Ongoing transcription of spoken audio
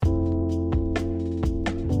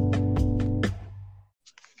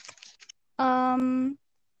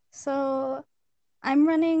So I'm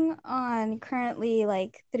running on currently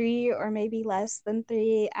like 3 or maybe less than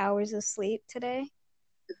 3 hours of sleep today.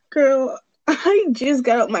 Girl, I just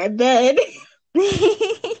got out my bed.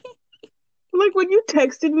 Like when you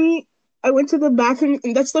texted me, I went to the bathroom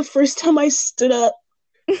and that's the first time I stood up,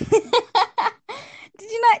 Did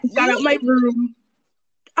you not got out my eat? room.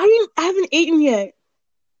 I haven't eaten yet.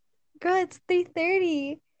 Girl, it's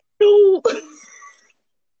 3:30. No.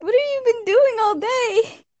 What have you been doing all day?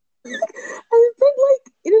 I've been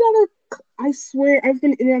like in and out of I swear I've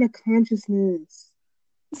been in and out of consciousness.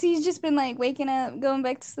 So you've just been like waking up, going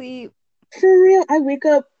back to sleep. For real, I wake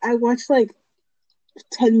up, I watch like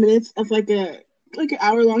 10 minutes of like an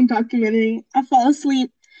hour long documentary. I fall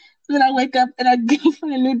asleep. Then I wake up and I go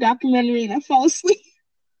find a new documentary and I fall asleep.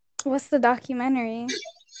 What's the documentary?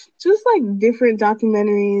 Just like different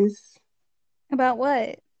documentaries. About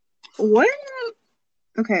what? What?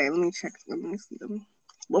 Okay, let me check. Let me see them.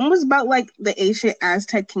 One was about like the ancient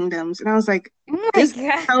Aztec kingdoms, and I was like, Oh my this is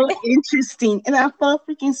God. so interesting. And I fell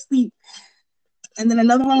freaking asleep. And then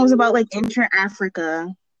another one was about like intra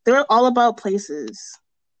Africa. They were all about places.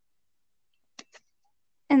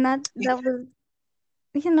 And that was,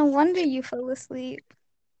 no wonder you fell asleep.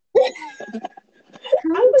 How I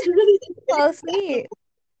many was times really did you fall asleep?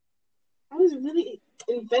 I was really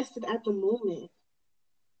invested at the moment.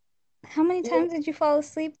 How many times did you fall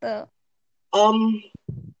asleep though? Um,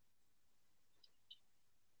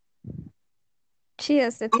 She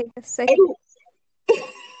has to take a I second.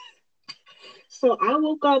 so I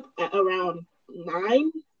woke up at around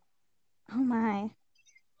 9. Oh my.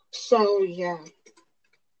 So yeah,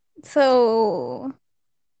 So,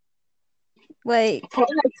 like,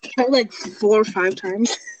 probably like 4 or 5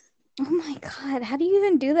 times. oh my God, how do you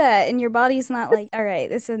even do that? And your body's not like, all right,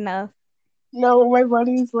 this is enough. No, my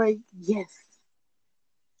body's like, yes,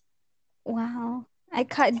 Wow.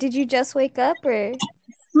 Did you just wake up or?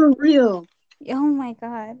 for real. Oh my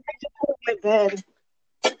God. My bed.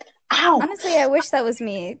 Ow! Honestly, I wish that was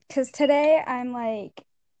me because today I'm like,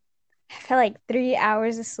 I felt like 3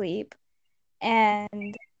 hours of sleep.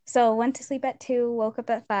 And so went to sleep at 2, woke up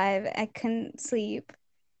at 5. I couldn't sleep.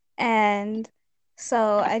 And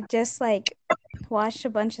so I just like watched a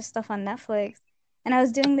bunch of stuff on Netflix. And I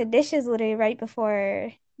was doing the dishes literally right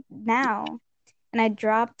before now. And I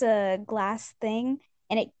dropped a glass thing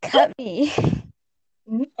and it cut me.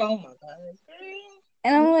 Oh my god.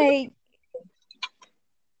 And I'm like,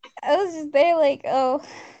 I was just there like, oh,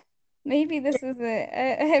 maybe this is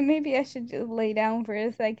it. Maybe I should just lay down for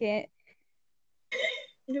a second.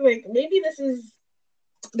 You're like, maybe this is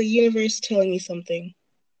the universe telling me something.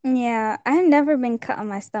 Yeah, I've never been cut on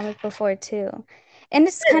my stomach before too. And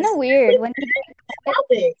it's kind of Yes. weird when you get cut.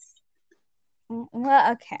 Habits.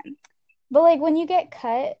 Well, okay. But like when you get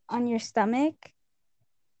cut on your stomach,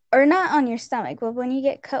 or not on your stomach, but when you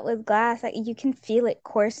get cut with glass, like you can feel it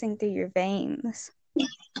coursing through your veins.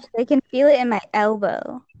 I can feel it in my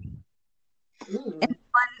elbow, in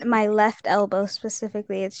Ooh. my left elbow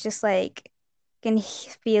specifically. It's just like can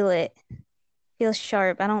feel it. Feels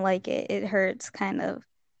sharp. I don't like it. It hurts kind of.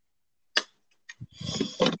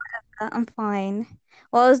 I'm fine.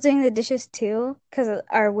 Well, I was doing the dishes too, because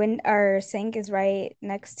our sink is right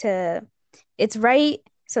next to it's right,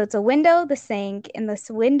 so it's a window, the sink, and this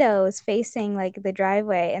window is facing like the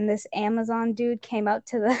driveway. And this Amazon dude came up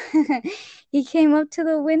to the he came up to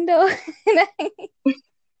the window and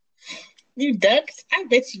You ducked? I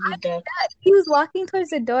bet you ducked. he was walking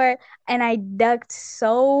towards the door and I ducked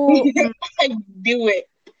so I do it.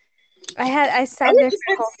 I I sat would there for just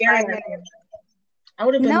a been whole staring five at minutes. him. I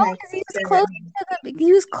would have been No, like because he was staring at close him.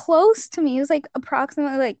 he was close to me. He was like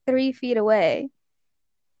approximately like 3 feet away.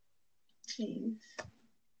 Jeez.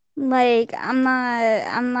 Like I'm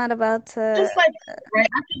not about to Just like right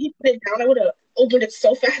after he put it down, I would have opened it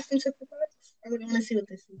so fast and took the box. I would want to see what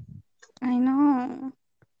this is. I know.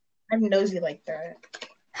 I'm nosy like that.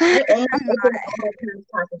 I almost I'm opened not. all my parents'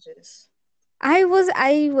 packages. I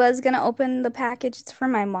was gonna open the package. It's for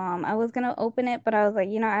my mom. I was gonna open it, but I was like,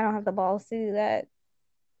 I don't have the balls to do that.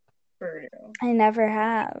 For real. I never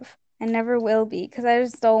have. I never will be because I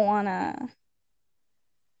just don't wanna.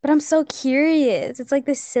 But I'm so curious. It's like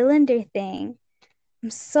this cylinder thing. I'm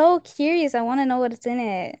so curious. I want to know what's in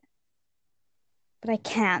it, but I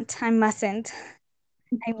can't. I mustn't.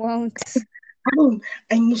 I won't. Oh,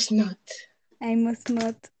 I must not. I must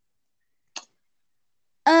not.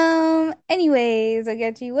 Anyways,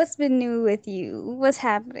 Ogechi, what's been new with you? What's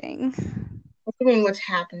happening? What do you mean what's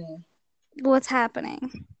happening? What's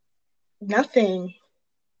happening? Nothing.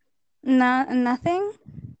 Not nothing?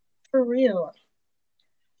 For real.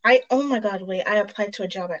 Oh my god, wait, I applied to a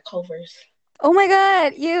job at Culver's. Oh my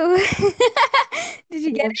God, you. Did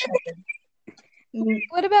you get No it? cheddar. Mm,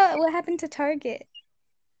 What about what happened to Target?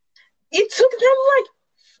 It took them like,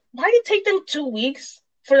 why did it take them 2 weeks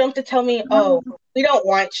for them to tell me, oh, Oh. we don't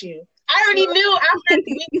want you? I already knew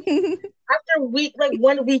after week, like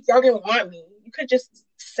 1 week, y'all didn't want me. You could just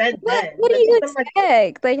said then. What do But it you took them like,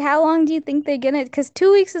 expect? Like, how long do you think they're gonna? Because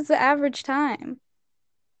 2 weeks is the average time.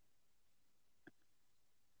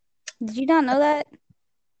 Did you not know that?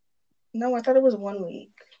 no, I thought it was 1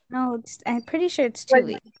 week. No, I'm pretty sure it's two Like,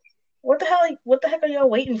 weeks. what the hell? Like, what the heck are y'all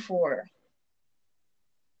waiting for?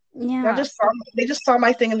 Y'all Yeah. just saw they just saw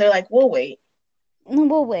my thing and they're like, we'll wait.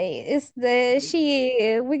 We'll wait.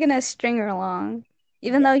 We're gonna string her along.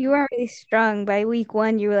 Even Yeah. though you weren't really strung by week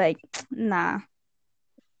one, you were like, nah.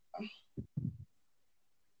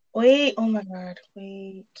 Wait, oh my God,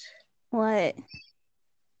 wait. What?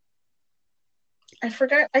 I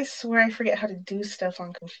forgot. I swear I forget how to do stuff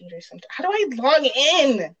on computers sometimes. How do I log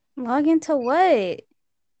in? Log into what?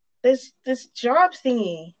 This job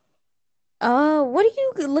thingy. What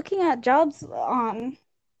are you looking at jobs on?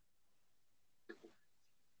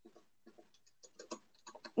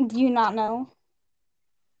 Do you not know?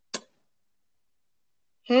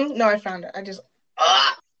 No, I found it. I just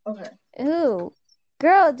ah okay. Ooh.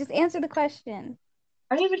 Girl, just answer the question.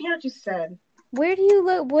 I didn't even hear what you said. Where do you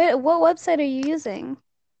look? What website are you using?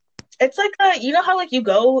 It's like you know how like you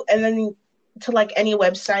go and then to like any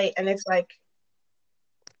website and it's like,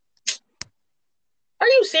 are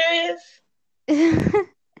you serious?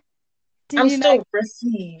 Did I'm you not still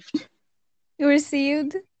received.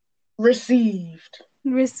 received? Received.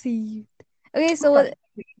 Received. Okay, I'm so about to what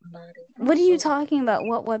kick somebody. I'm what are you so talking about?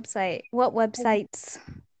 What website? What websites?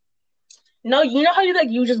 no, you know how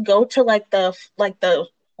you just go to like the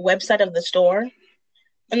website of the store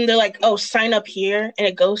and they're like, oh, sign up here, and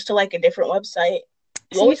it goes to like a different website.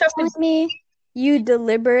 You So you're always have to. telling me you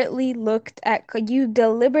deliberately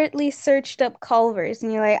searched up Culver's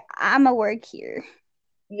and you're like, I'ma work here.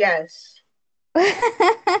 Yes,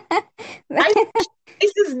 I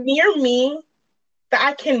places near me that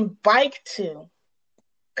I can bike to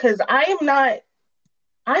because I'm You're gonna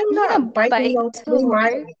not biking bike no to 3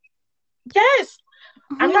 miles. work? Yes,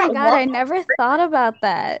 Oh I'm my not God, I walking. never thought about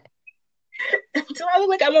that. Do I look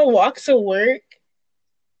like I'm gonna walk to work?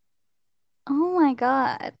 Oh my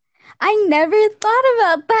God. I never thought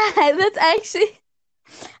about that. That's actually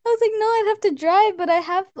I was like, no, I'd have to drive, but I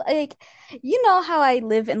have like, you know how I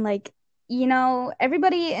live in like,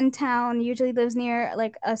 everybody in town usually lives near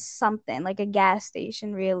like a something, like a gas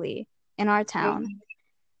station, really, in our town. Mhm.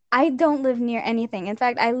 I don't live near anything. In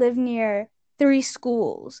fact, I live near three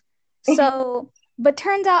schools. So, but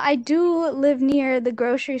turns out I do live near the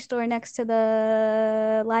grocery store next to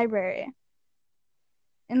the library,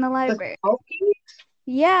 in the The library. Kowalski?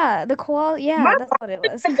 Yeah, the koala. My Yeah, that's what it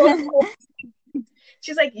was. mom go to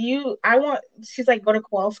she's like, she's like, go to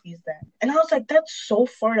Kowalski's then. And I was like, that's so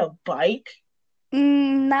far to bike.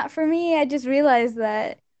 Not for me. I just realized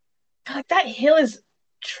that. Like, that hill is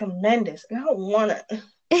tremendous. And I don't want to.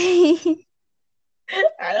 I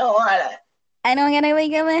I don't want don't gotta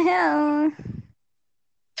wake up a hill.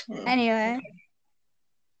 to. Anyway,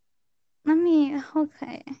 Okay.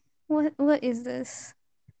 okay. What is this?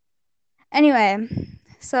 Anyway,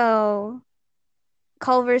 so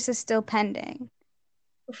Culver's is still pending.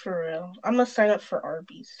 For real. I'm going to sign up for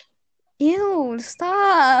Arby's. Ew,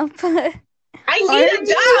 stop. I need a Arby's?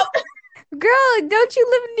 job. Girl, don't you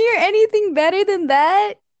live near anything better than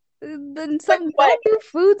that? Than Like, some, what? don't do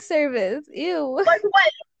food service. Ew. Like,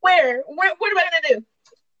 what? Where? What am I going to do?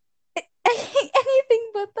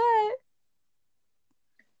 Anything but that.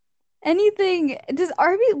 Anything.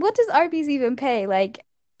 What does Arby's even pay? Like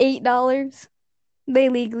 $8? They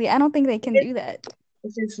legally, I don't think they can do that.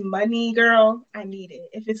 If it's money, girl, I need it.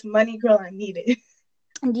 If it's money, girl, I need it.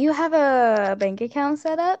 Do you have a bank account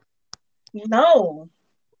set up? No.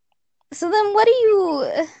 So then what do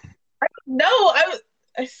you No,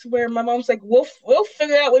 I swear my mom's like, we'll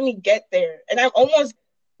figure it out when we get there. And I'm almost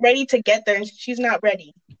ready to get there and she's not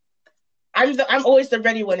ready. I'm always the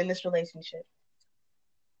ready one in this relationship.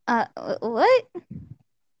 what?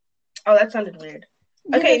 Oh, that sounded weird.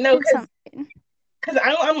 You Okay, just no, did something. because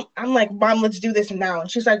I'm like, Mom, let's do this now.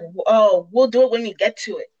 And she's like, oh, we'll do it when we get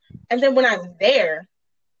to it. And then when I'm there,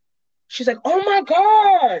 she's like, oh my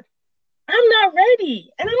God, I'm not ready.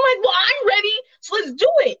 And I'm like, well, I'm ready, so let's do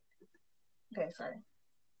it. Okay, sorry.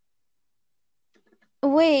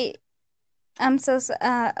 Wait, so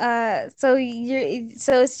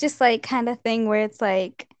it's just like kind of thing where it's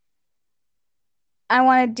like I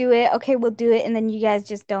want to do it. Okay, we'll do it, and then you guys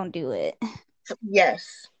just don't do it.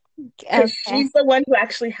 Yes. because Okay. she's the one who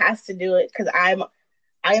actually has to do it because I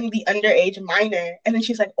am the underage minor. And then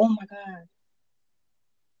she's like, "Oh my god,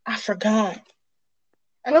 I forgot."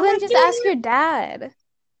 And Well, I'm then like, just "You know ask what?" your dad.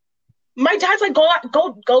 My dad's like,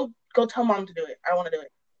 "Go tell mom to do it. I want to do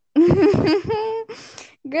it."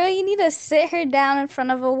 Girl, you need to sit her down in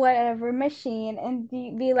front of a whatever machine and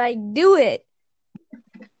be like, do it.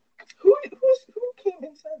 Who came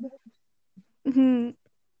inside the Mhm.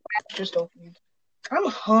 house? Just opened. I'm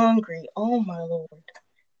hungry. Oh my lord,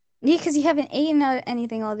 Yeah, because you haven't eaten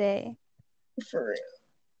anything all day. for real.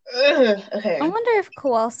 Ugh. I Okay, wonder if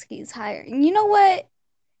Kowalski's hiring. You know what?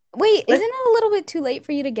 Wait, isn't let's. it a little bit too late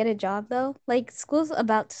for you to get a job though? Like school's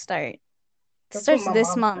about to start. It That's what starts my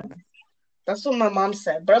this mom month. said. That's what my mom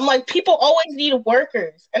said. But I'm like, people always need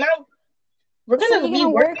workers, and we're So gonna you're be gonna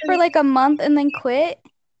work for working. like a month and then quit?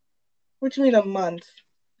 What do you mean a month?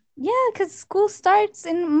 Yeah, because school starts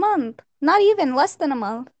in a month. Not even less than a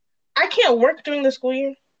month. I can't work during the school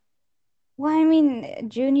year. Well, I mean,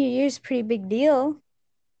 junior year is a pretty big deal.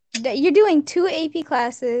 You're doing two AP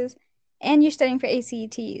classes and you're studying for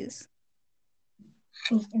ACTs.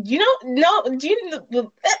 You know, no, do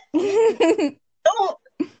don't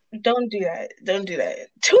don't do that. Don't do that.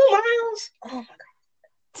 2 miles? Oh my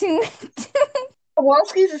Two, god.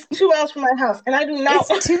 Walski's is 2 miles from my house, and I do not.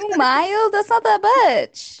 it's 2 miles? That's not that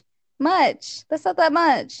much. Much. That's not that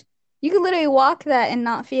much. You could literally walk that and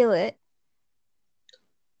not feel it.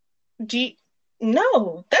 G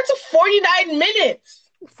no, that's a 49 minutes.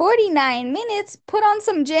 49 minutes, put on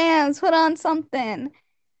some jams, put on something,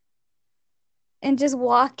 and just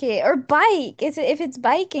walk it. Or bike. If it's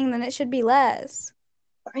biking, then it should be less.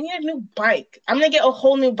 I need a new bike. I'm gonna get a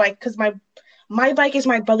whole new bike because my bike is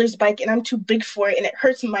my brother's bike, and I'm too big for it, and it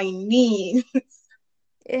hurts my knees.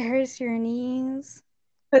 It hurts your knees.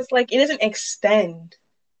 Because like it doesn't extend.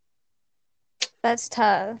 That's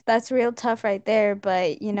tough. That's real tough right there.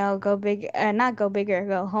 But, go big, not go big or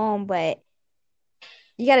go home, but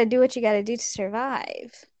you got to do what you got to do to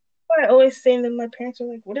survive. I always say, and then my parents are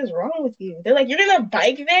like, "What is wrong with you?" They're like, "You're gonna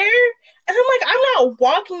bike there?" And I'm like, "I'm not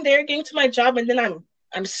walking there, getting to my job, and then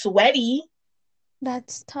I'm sweaty."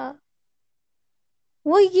 That's tough.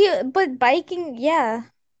 Well, but biking, yeah.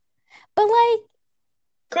 But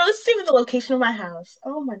Girl, let's see what the location of my house.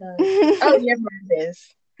 Oh my god. Oh like, yeah, it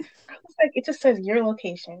is. I was like, it just says your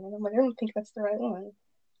location, and I'm like, I don't think that's the right one.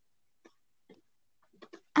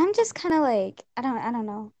 I'm just kind of like, I don't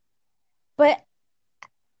know. But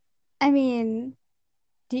I mean,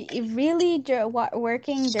 do you really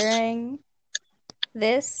working during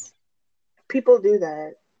this? People do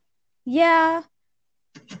that. Yeah,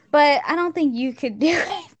 but I don't think you could do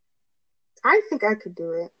it. I think I could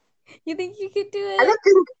do it. You think you could do I it? don't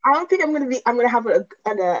think I don't think I'm gonna have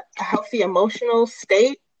a healthy emotional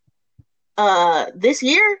state this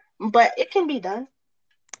year, but it can be done.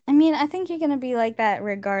 I mean, I think you're gonna be like that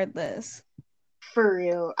regardless. For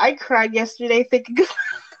real. I cried yesterday thinking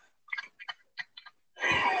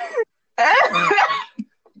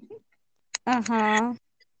Uh-huh.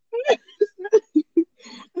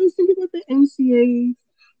 I was thinking about the MCAs,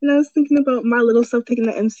 and I was thinking about my little self taking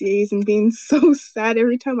the MCAs and being so sad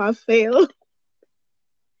every time I fail.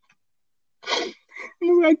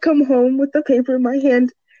 And when I come home with the paper in my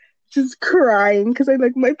hand, just crying because I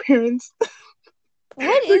like my parents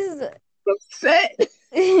What like is upset.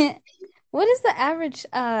 what is the average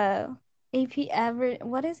AP average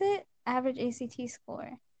what is it? Average ACT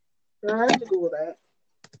score? I have to Google that.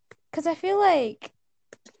 Because I feel like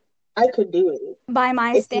I could do it. by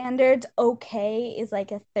my It's standards, okay is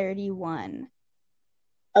like a 31.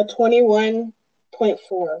 a 21.4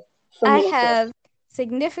 for I Minnesota. have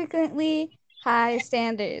significantly high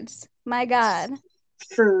standards. My God.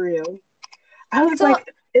 For real. I was So, like,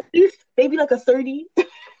 at least maybe like a 30.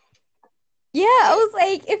 yeah, I was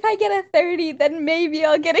like, if I get a 30, then maybe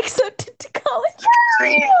I'll get accepted to college. For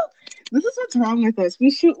real. This is what's wrong with us. We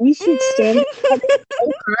should stand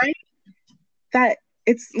so high that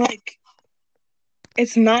it's like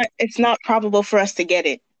it's not probable for us to get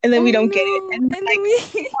it. And then we I don't get it. know. And And then like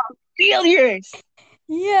we, failures.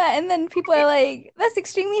 yeah, and then people are like, that's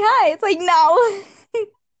extremely high. It's like, no.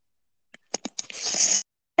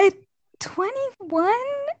 At 21?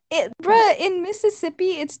 Bruh, in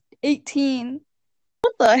Mississippi, it's 18.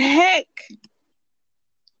 What the heck?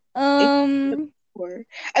 Um, 84.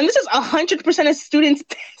 And this is 100% of students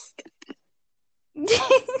test.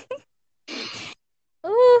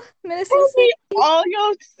 Ooh, Mississippi. All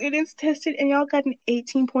y'all students tested and y'all got an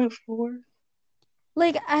 18.4.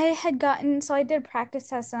 Like so I did practice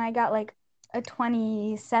tests and I got like a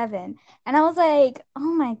 27. And I was like,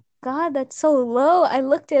 oh my God, that's so low. I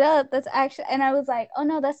looked it up. That's actually, and I was like, oh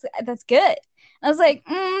no, that's good. I was like,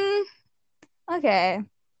 okay.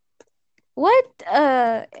 What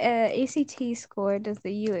ACT score does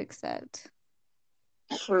the U accept?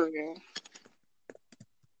 For real.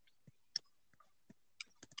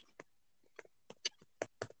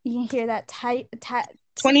 You can hear that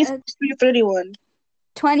 26 through 31.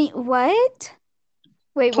 20 what?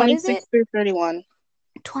 Wait, what is 26 it? through 31.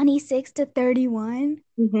 26 to 31?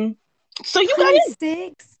 Mm-hmm. So you got in.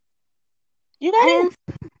 26? You got in.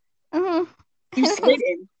 I uh, You slid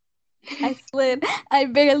in. I slid. I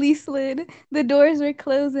barely slid. The doors were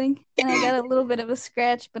closing and I got a little bit of a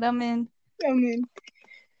scratch, but I'm in. I mean,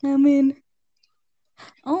 I'm in.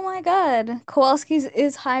 Oh my God. Kowalski's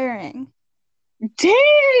is hiring.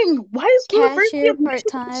 dang! Why is University Cashier of Michigan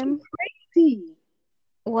so part-time. crazy?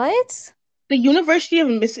 What? The University of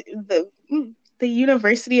the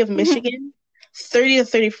University of Michigan, 30 to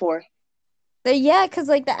 34. Yeah, because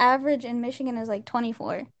like the average in Michigan is like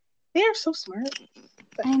 24. They are so smart.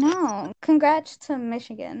 I know. Congrats to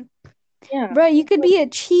Michigan. Yeah. Bro, you could be a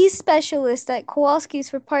cheese specialist at Kowalski's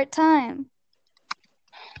for part-time.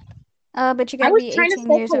 But you I gotta was be trying to 18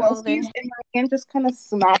 spell years or older. Kowalski's and my hand just kind of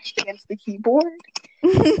smashed against the keyboard.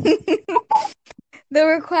 The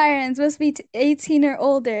requirements must be 18 or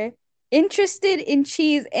older. Interested in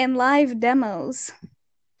cheese and live demos.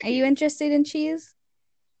 Are you interested in cheese?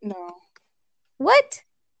 No. What?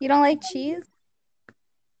 You don't like cheese?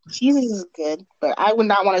 Cheese is good, but I would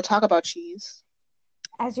not want to talk about cheese.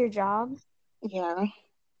 As your job? Yeah.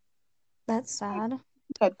 That's sad.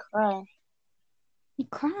 I'd cry. You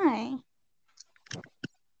cry.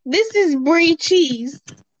 This is brie cheese.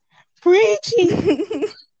 Brie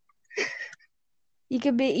cheese. You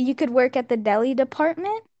could work at the deli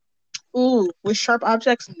department? Ooh, with sharp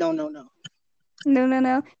objects? No, no, no. No, no,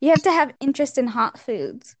 no. You have to have interest in hot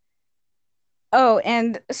foods. Oh,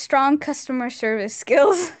 and strong customer service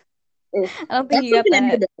skills. Ooh, I don't think that's you got something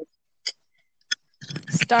I that. need.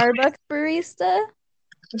 Starbucks barista?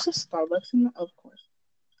 There's a Starbucks in there, of course.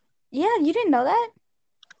 Yeah, you didn't know that?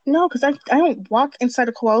 No, because I don't walk inside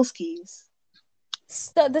of Kowalski's.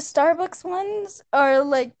 The Starbucks ones are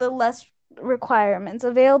like the less requirements.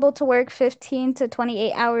 Available to work 15 to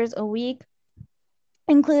 28 hours a week,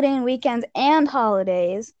 including weekends and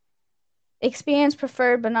holidays. Experience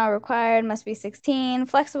preferred but not required, must be 16.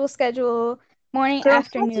 Flexible schedule, morning, Girl,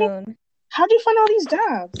 afternoon. how do you find all these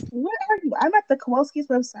jobs? What are you? I'm at the Kowalski's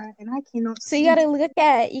website and I cannot So you see. gotta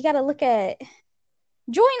look at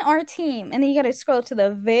join our team, and then you gotta scroll to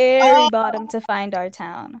the very Oh, bottom to find our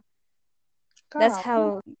town. That's God.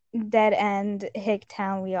 how dead end hick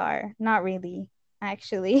town we are. Not really,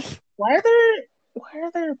 actually. Why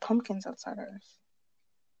are there pumpkins outside us?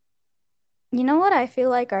 You know what I feel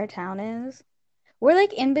like our town is? We're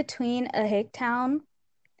like in between a hick town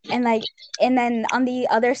and then on the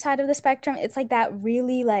other side of the spectrum, it's like that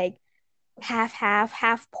really like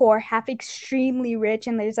half poor, half extremely rich,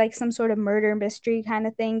 and there's like some sort of murder mystery kind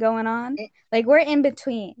of thing going on. Like we're in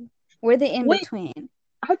between. We're the in Wait, between.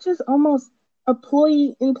 I just almost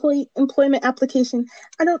employment application.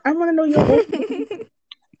 I want to know your whole.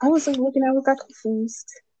 I was like looking at it, got confused.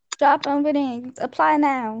 Job openings. Apply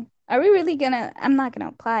now. Are we really gonna? I'm not gonna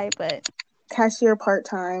apply, but Cashier part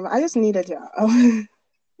time. I just need a job.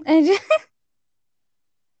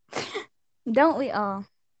 don't we all?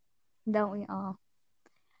 Don't we all?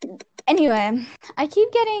 Anyway, I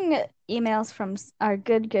keep getting emails from our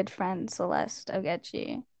good friend Celeste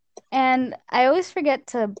Ogechi, and I always forget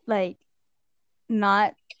to like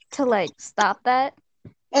not to like stop that.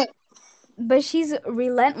 But she's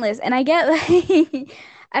relentless, and I get like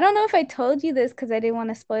I don't know if I told you this because I didn't want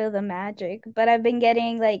to spoil the magic, but I've been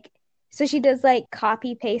getting like so she does like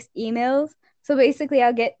copy paste emails. So basically,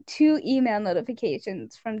 I'll get two email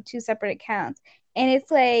notifications from two separate accounts, and it's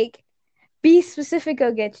like be specific,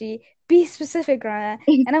 Ogechi, be specific, Rana,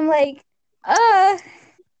 and I'm like, and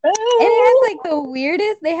it has like the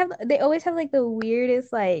weirdest. They always have like the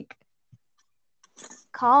weirdest like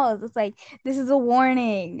calls. It's like this is a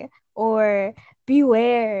warning or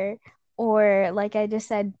beware or like I just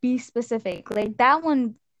said, be specific. Like that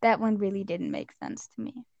one really didn't make sense to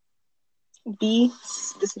me. Be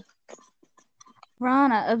specific.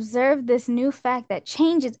 Rana, observe this new fact that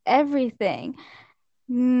changes everything.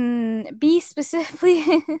 Be specifically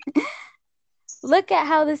look at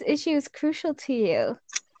how this issue is crucial to you.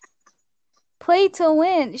 Play to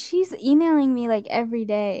win. She's emailing me like every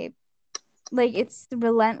day. Like it's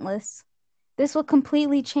relentless. This will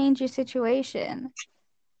completely change your situation.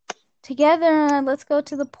 Together, let's go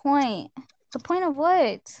to the point. The point of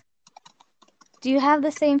what? Do you have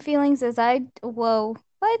the same feelings as I? Whoa.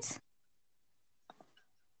 What?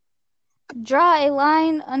 Draw a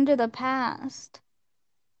line under the past.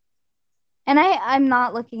 And I'm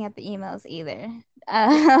not looking at the emails either.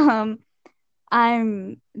 Um,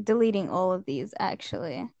 I'm deleting all of these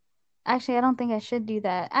actually. Actually, I don't think I should do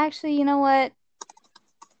that. Actually, you know what?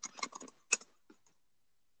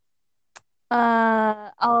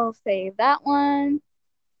 I'll save that one.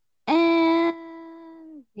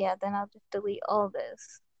 And yeah, then I'll just delete all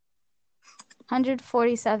this.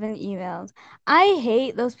 147 emails. I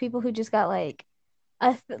hate those people who just got like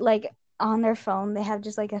like on their phone they have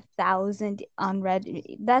just like 1,000 unread.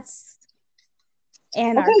 That's Okay,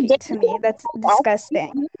 anarchy Dave, to me. That's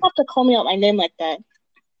disgusting. you don't have to call me out my name like that.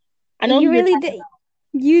 I know You who you're really talking did. about.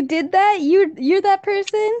 You did that? You're that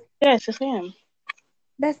person? Yes, yes, I am.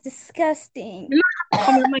 That's disgusting. You don't have to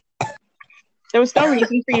call me out there was no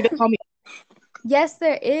reason for you to call me. Yes,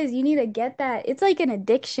 there is. You need to get that. It's like an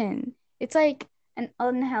addiction. It's like an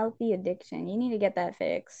unhealthy addiction. You need to get that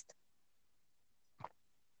fixed.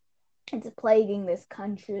 It's plaguing this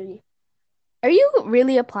country. Are you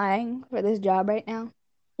really applying for this job right now?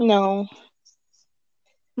 No,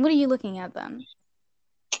 What are you looking at then?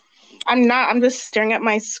 I'm not. I'm just staring at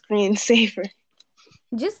my screensaver.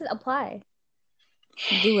 Just apply.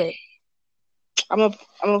 Do it. I'm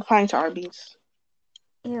applying to Arby's.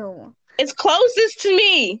 Ew. It's closest to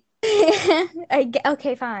me.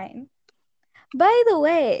 Okay, fine. By the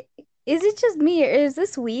way, is it just me or is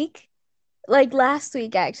this week? Like last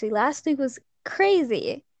week, actually. Last week was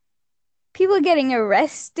crazy. People getting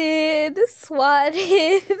arrested,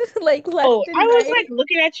 swatted, like left Oh, I and was right. like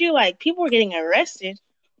looking at you like people were getting arrested.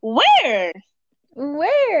 Where?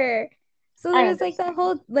 Where? So I there was like understand. the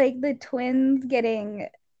whole like the twins getting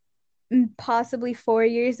possibly 4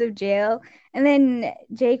 years of jail, and then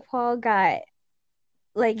Jake Paul got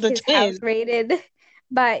like The his house twins. raided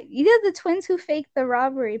by the twins who faked the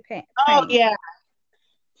robbery Oh prank. yeah,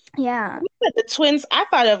 Yeah. the twins. I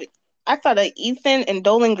thought of Ethan and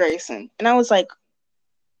Dolan Grayson, and I was like,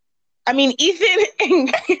 I mean Ethan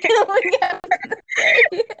and Oh my God.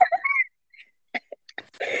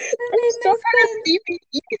 That I'm made so no bad at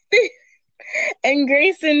Ethan and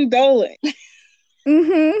Grayson Dolan.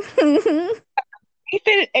 sense.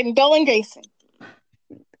 Ethan and Dolan Grayson.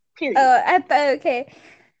 Period. Oh, I thought okay.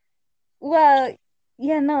 Well,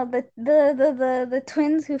 yeah, no, the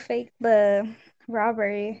twins who faked the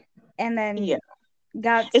robbery and Yeah. then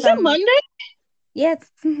got Is it some. Monday? Yes,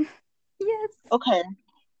 yes, Okay.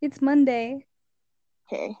 it's Monday.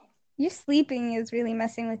 Okay. Your sleeping is really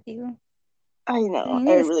messing with you. I know. You I need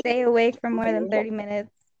to really. stay awake for more than 30 minutes.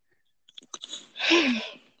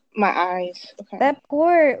 My eyes. Okay. That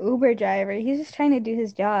poor Uber driver, he's just trying to do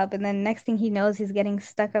his job, and then next thing he knows, he's getting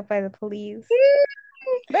stuck up by the police.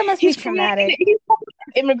 That must be traumatic. He's probably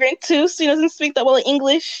an immigrant too, so he doesn't speak that well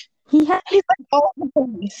English. He had He's like all the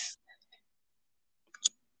police.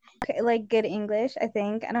 like good English, I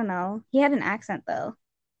think. I don't know. He had an accent though.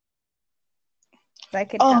 I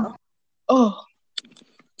could Oh, tell. oh.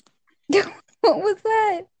 What was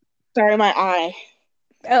that? Sorry, my eye.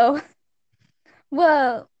 Oh,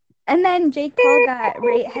 well, and then Jake Paul got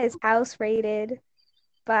his house raided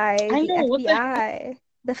by I the know. What the heck? FBI,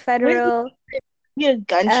 the What is federal. he? A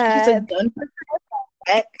gun? He's a Uh, gun.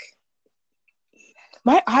 Heck.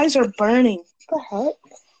 My eyes are burning. What the heck?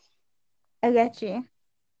 I got you.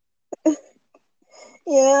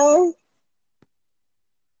 Yeah.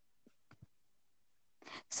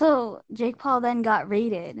 So Jake Paul then got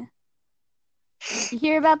raided. You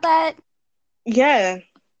hear about that? Yeah.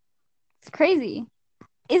 It's crazy.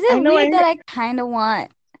 Is I it know. I weird that heard. I kind of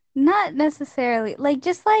want, not necessarily, like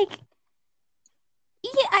just like,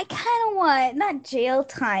 yeah, I kind of want not jail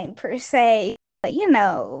time per se, but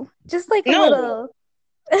just like a No. little.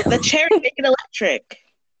 The cherry make it electric.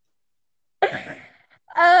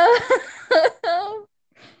 Uh,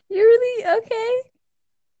 you really okay?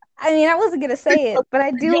 I mean, I wasn't gonna say it, but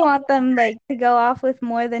I do want them like to go off with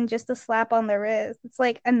more than just a slap on the wrist. It's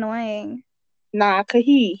like annoying. Nah, cause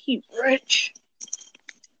he rich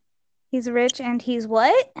He's rich and he's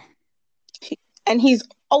what? and he's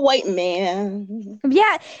a white man.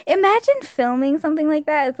 Yeah, imagine filming something like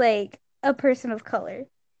that as like a person of color.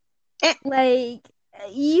 Eh, Like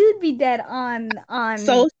you'd be dead So on.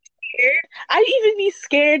 scared. I'd even be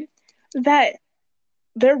scared that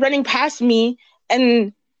they're running past me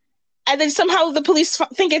and then somehow the police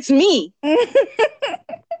think it's me. I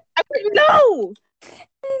I'm like, no.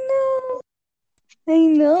 know. I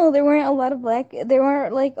know. There weren't a lot of there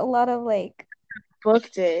weren't like a lot of like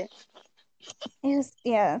Booked it. it was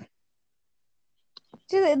yeah.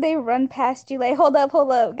 Just, they run past you like, hold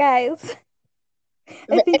up, guys.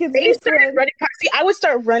 I think If it's they this started one. running past me, I would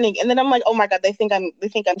start running, and then I'm like, oh my god, they think I'm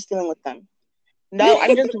stealing with them. No,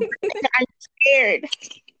 I'm just I'm scared.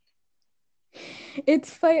 It's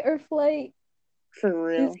fight or flight.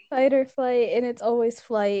 For It's real. fight or flight, and it's always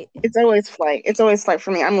flight. It's always flight. It's always flight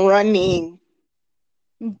for me. I'm running.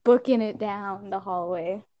 Booking it down the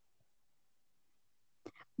hallway.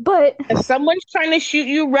 But If someone's trying to shoot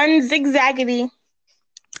you, run zigzaggedy.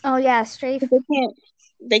 oh yeah, strafe. They can't.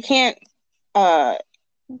 They can't. Uh,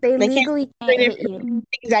 They they can't. legally can't hit you.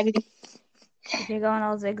 Zigzaggedy. If you're going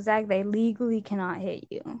all zigzag, they legally cannot hit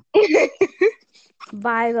you.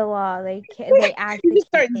 By the law, they can. They He actually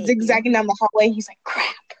just can't starts hit you. zigzagging down the hallway. He's like,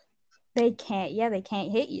 crap. They can't. Yeah, they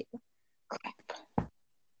can't hit you. Crap.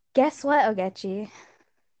 Guess what, Ogechi?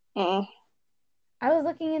 Uh, I was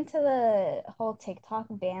looking into the whole TikTok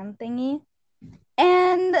ban thingy,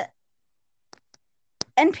 and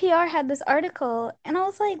NPR had this article, and I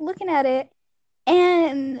was like looking at it,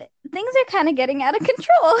 and things are kind of getting out of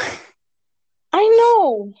control. I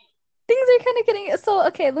know. Things are kind of getting so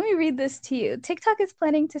okay. Let me read this to you. TikTok is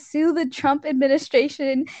planning to sue the Trump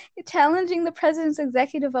administration, challenging the president's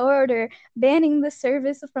executive order banning the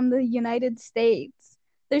service from the United States.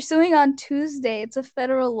 They're suing on Tuesday. It's a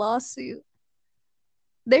federal lawsuit.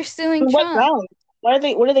 They're suing What Trump. ground? What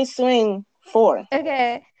are they suing for?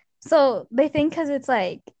 Okay. So they think because it's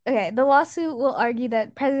like, okay, the lawsuit will argue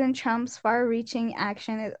that President Trump's far-reaching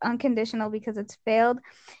action is unconditional because it's failed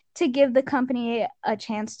to give the company a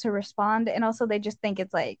chance to respond. And also they just think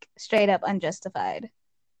it's like straight up unjustified.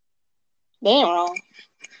 Damn wrong.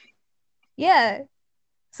 Yeah.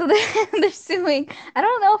 So they're suing. I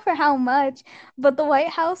don't know for how much, but the White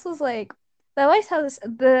House was like, they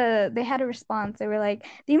had a response. They were like,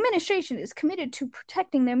 the administration is committed to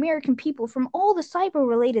protecting the American people from all the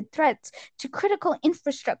cyber-related threats to critical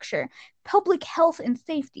infrastructure, public health and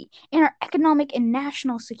safety, and our economic and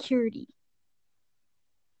national security.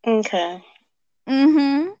 Okay.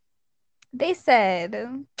 Mm-hmm. They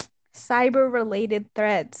said cyber-related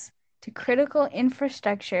threats to critical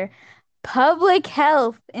infrastructure, public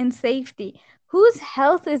health and safety. Whose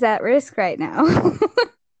health is at risk right now?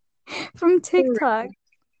 From TikTok.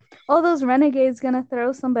 All those renegades gonna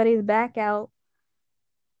throw somebody's back out.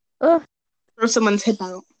 Ugh. Throw someone's hip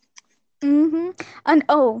out. Mm-hmm. And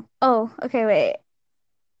okay, wait.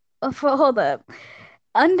 Hold up.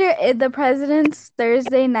 Under the president's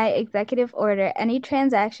Thursday night executive order, any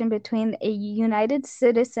transaction between a United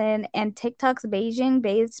citizen and TikTok's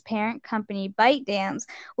Beijing-based parent company, ByteDance,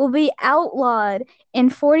 will be outlawed in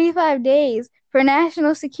 45 days for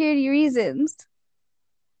national security reasons.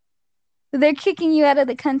 They're kicking you out of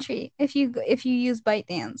the country if you use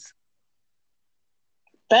ByteDance.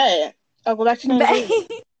 Bet. I'll go back to Nigeria.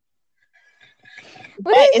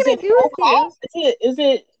 What are you gonna do with class? Is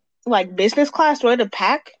it like business class? Do I have to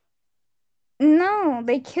pack? No,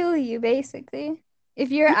 they kill you basically.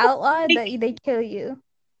 If you're outlawed, they kill you.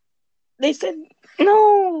 They said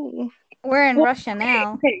no. We're in Well, Russia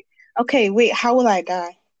now. Okay, wait, how will I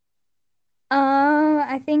die?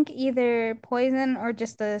 I think either poison or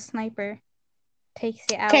just a sniper takes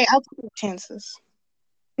you out. Okay, I'll take chances.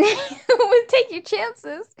 Take your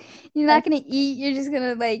chances. You're not gonna eat. You're just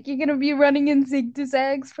gonna you're gonna be running in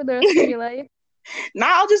zigzags for the rest of your life.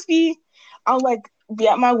 Now I'll like be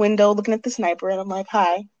at my window looking at the sniper, and I'm like,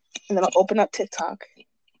 hi, and then I'll open up TikTok.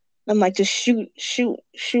 I'm like, just shoot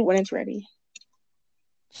when it's ready.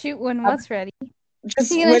 Shoot when what's ready.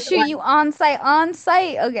 Just He's gonna shoot you on site.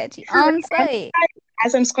 I'll get you on site.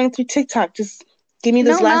 As I'm scrolling through TikTok, just give me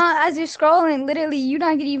this No, last. not as you're scrolling. Literally, you're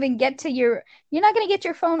not gonna even get to your. You're not gonna get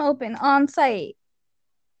your phone open on site.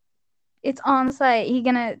 It's on site.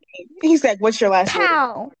 He's like, "What's your last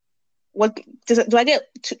pow. word?" What do I get?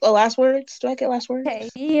 Last words? Do I get last words? Okay,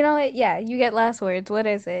 you know what? Yeah, you get last words. What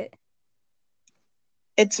is it?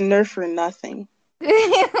 It's Nerf or nothing.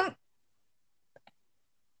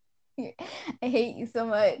 I hate you so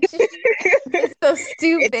much. It's so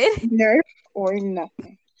stupid. It's Nerf or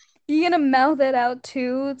nothing. You're gonna mouth it out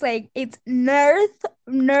too. It's like it's Nerf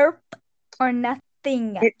or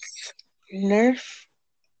nothing. It's Nerf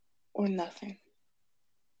or nothing.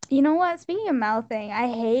 You know what? Speaking of mouthing, I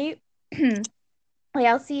hate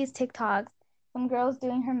I'll see these TikToks. Some girls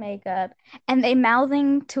doing her makeup and they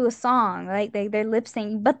mouthing to a song. Like they're lip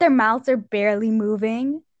syncing, but their mouths are barely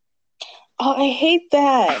moving. Oh, I hate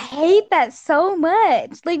that. I hate that so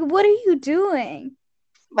much. Like, what are you doing?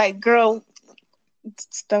 Like, girl,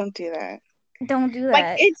 don't do that. Don't do that.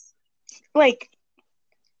 Like, it's like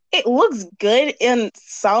it looks good in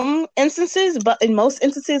some instances, but in most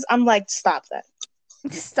instances, I'm like, stop that.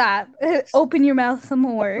 Stop. Open your mouth some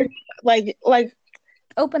more. Like,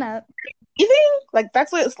 open up. breathing. Like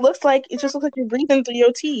that's what it looks like. It just looks like you're breathing through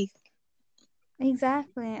your teeth.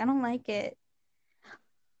 Exactly. I don't like it.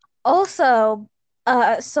 Also,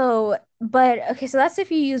 but okay, so that's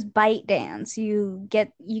if you use ByteDance, you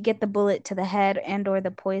get the bullet to the head and or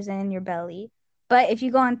the poison in your belly. But if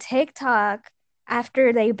you go on TikTok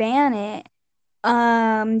after they ban it,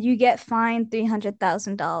 you get fined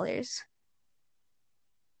 $300,000.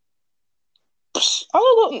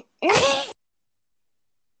 Oh,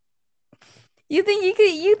 You think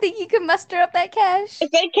you could muster up that cash?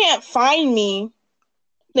 if they can't find me,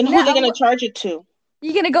 then who are they gonna No, charge it to?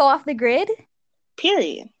 you gonna go off the grid?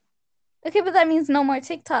 Period. Okay, but that means no more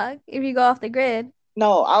TikTok if you go off the grid.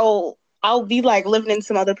 No, I'll be like living in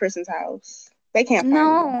some other person's house. They can't find me.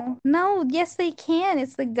 No, no, yes they can.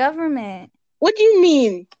 It's the government. What do you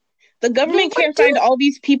mean? The Then government what can't find do all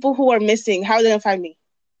these people who are missing. How are they gonna find me?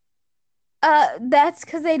 that's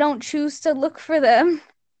because they don't choose to look for them.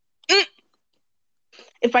 Mm.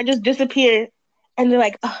 If I just disappear and they're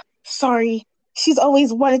like, oh, sorry, she's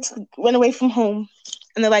always wanted to run away from home.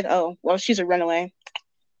 And they're like, oh, well, she's a runaway.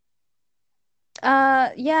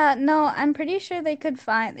 Yeah, no, I'm pretty sure they could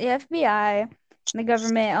find the FBI, the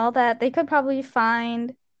government, all that. They could probably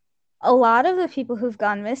find a lot of the people who've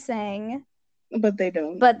gone missing, But they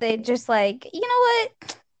don't. but they just like, you know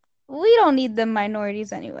what? We don't need the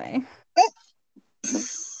minorities anyway.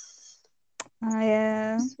 Oh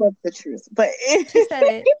yeah. Spoke the truth. But She said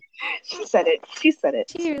it. she said it. She said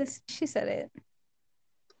it. She said it.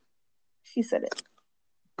 She said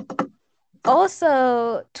it.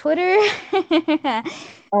 Also, Twitter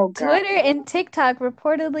Oh God. Twitter and TikTok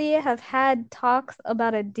reportedly have had talks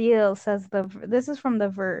about a deal, says this is from The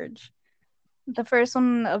Verge. The first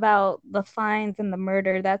one about the fines and the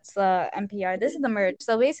murder, that's NPR. This is The Merge.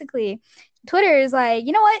 So basically, Twitter is like,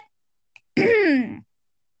 you know what?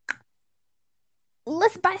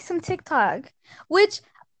 Let's buy some TikTok, which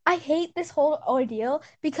I hate this whole ordeal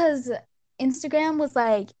because Instagram was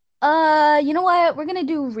like, you know what? We're gonna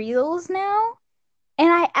do Reels now. And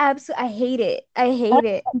I hate it. I I, hate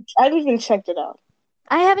it. I haven't even checked it out.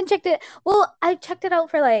 I haven't checked it. Well, I checked it out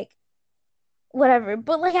for like whatever,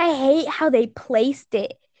 but like I hate how they placed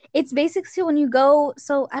it. It's basically when you go,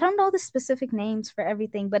 so I don't know the specific names for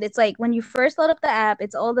everything, but it's like when you first load up the app,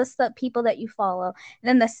 it's all the stuff people that you follow. And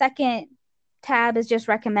then the second tab is just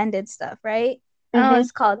recommended stuff, right? I don't know what Mm-hmm.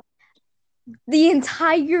 it's called. The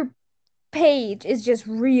entire page is just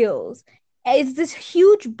reels. It's this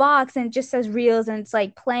huge box and it just says reels and it's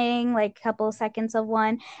like playing like a couple of seconds of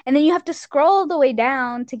one. And then you have to scroll the way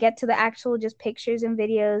down to get to the actual just pictures and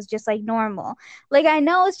videos, just like normal. Like I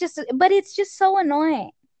know it's just, but it's just so annoying.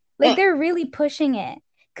 Like they're really pushing it.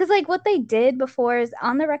 Cause like what they did before is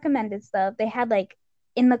on the recommended stuff, they had like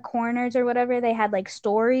in the corners or whatever, they had like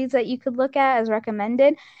stories that you could look at as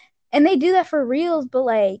recommended. And they do that for reels, but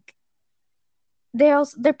like they're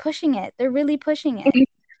pushing it. They're really pushing it.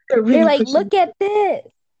 They're They're really like, pushing. look at this.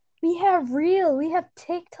 We have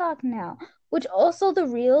TikTok now. Which also the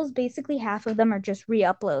reels, basically half of them are just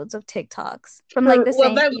re-uploads of TikToks from like the Well,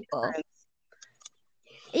 same that makes people. sense.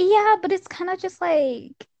 Yeah, but it's kind of just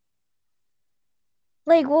like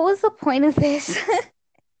what was the point of this?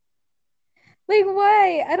 Like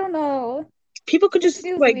why? I don't know. People could It just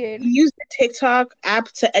feels like weird. use the TikTok app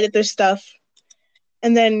to edit their stuff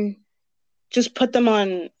and then just put them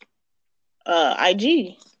on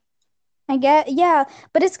IG. I get, yeah,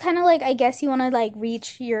 but it's kind of like I guess you want to like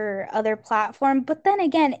reach your other platform, but then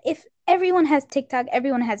again, if everyone has TikTok,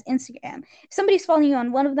 everyone has Instagram. If somebody's following you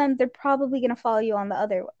on one of them, they're probably gonna follow you on the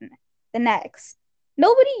other one, the next.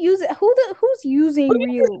 Nobody uses who's using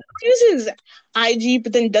Reels? Who uses IG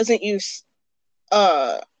but then doesn't use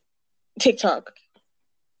uh TikTok?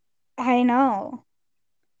 I know.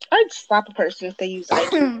 I'd slap a person if they use IG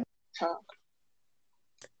TikTok.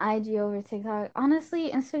 IG over TikTok. Honestly,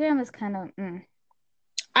 Instagram is kind of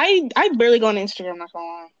I barely go on Instagram, not gonna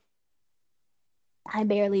lie. I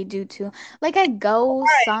barely do too. Like I go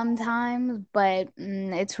sometimes, but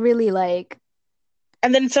it's really like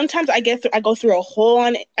And then sometimes I go through a hole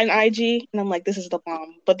on an IG and I'm like, this is the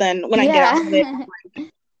bomb. But then when I get out of it, yeah.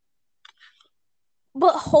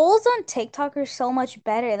 But holes on TikTok are so much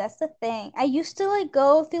better. That's the thing. I used to like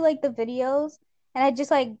go through like the videos and I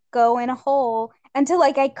just like go in a hole until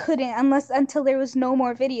like I couldn't until there was no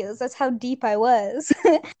more videos. That's how deep I was.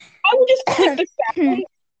 I would just click the sound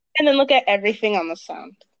and then look at everything on the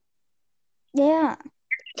sound. Yeah.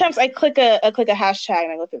 Sometimes I click a hashtag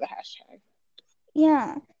and I go through the hashtag.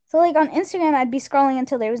 Yeah. So like on Instagram I'd be scrolling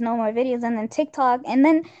until there was no more videos and then TikTok and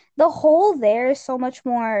then the hole there is so much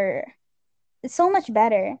more it's so much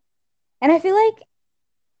better. And I feel like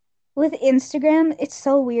with Instagram, it's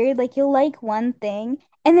so weird. Like you'll like one thing,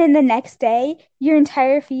 and then the next day, your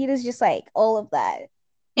entire feed is just like all of that.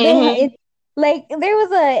 Mm-hmm. It like there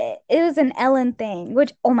was a it was an Ellen thing,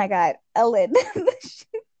 which oh my God, Ellen,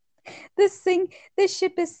 this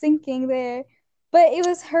ship is sinking there. But it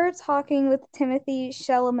was her talking with Timothy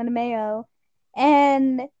Chalamet,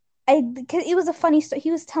 and cause it was a funny story.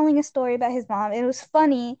 He was telling a story about his mom. It was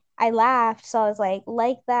funny. I laughed, so I was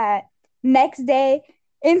like that. Next day,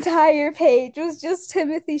 entire page was just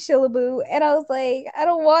Timothy Chalamet, and I was like, I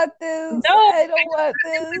don't want this. No, I don't want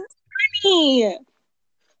this. me.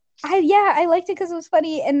 I liked it because it was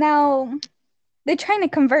funny, and now they're trying to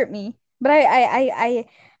convert me, but I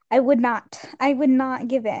would not. I would not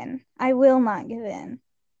give in. I will not give in.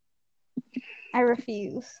 I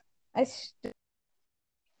refuse. I sh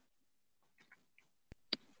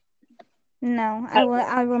No,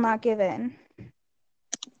 I will not give in.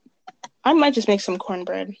 I might just make some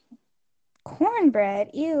cornbread. Cornbread,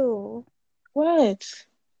 ew. What?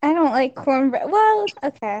 I don't like cornbread. Well,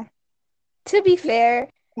 okay. To be fair,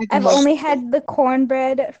 Like I've only had the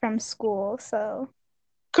cornbread from school, so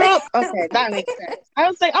girl, okay, that makes sense. I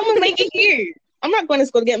was like, I'm gonna make it here. I'm not going to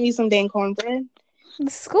school to get me some dang cornbread. the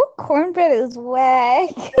school cornbread is whack.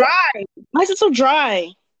 Dry. Why is it so dry?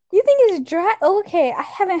 You think it's dry? Oh, okay, I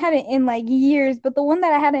haven't had it in like years, but the one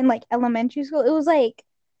that I had in like elementary school, it was like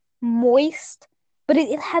moist, but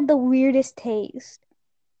it had the weirdest taste.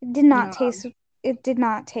 It did not No. taste it did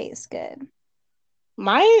not taste good.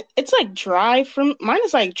 Mine, it's like dry from mine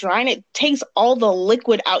is like dry and it takes all the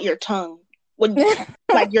liquid out your tongue. When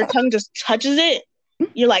like your tongue just touches it,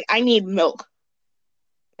 you're like, I need milk.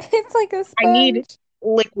 It's like a I need sponge,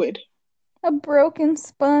 liquid. a broken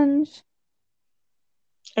sponge.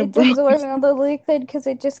 A It's bro- absorbing all the liquid because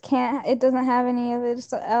it just can't, it doesn't have any of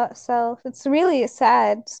itself. It's really a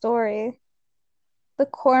sad story. The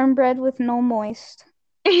cornbread with no moist.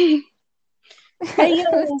 Hey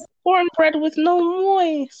It's yo, cornbread with no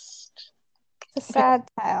moist. a Okay. sad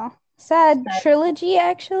tale. Sad trilogy,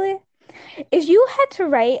 actually. If you had to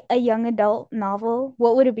write a young adult novel,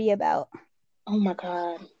 what would it be about? Oh my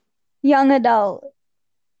God. Young adult.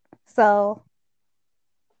 So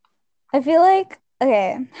I feel like,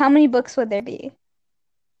 okay, how many books would there be?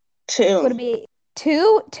 Would it Two. be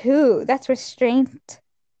two? Two. That's restraint.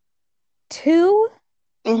 Two?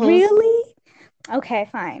 Mm-hmm. Really? Okay,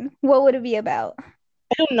 fine. What would it be about?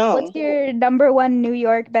 I don't What's know. your number one New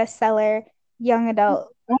York bestseller young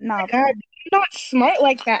adult Oh my God. novel? You're not smart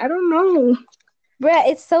like that. I don't know. Bruh,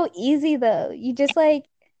 it's so easy though. You just like,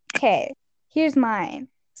 okay, here's mine.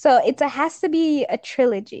 So it has to be a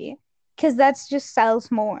trilogy because that's just sells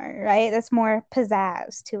more, right? That's more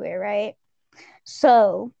pizzazz to it, right?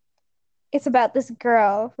 So it's about this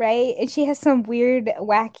girl, right? And she has some weird,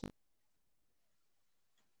 wacky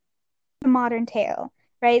modern tale,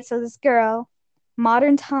 right? So this girl,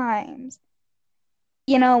 modern times,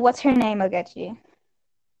 what's her name, Ogechi?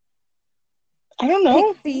 I don't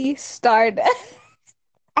know. Pixie Stardust.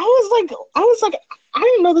 I was like, I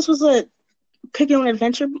didn't know this was a pick your own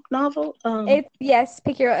adventure novel. Yes,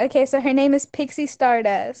 pick your. Okay, so her name is Pixie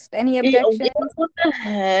Stardust. Any Yeah, objections? what the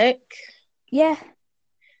heck? Yeah,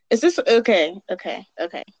 Is this okay? Okay,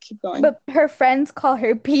 okay. Keep going. but her friends call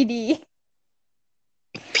her PD.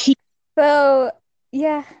 P. So,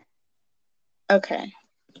 yeah, Okay.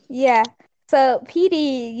 yeah. So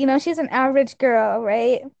PD, she's an average girl,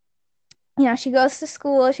 right? She goes to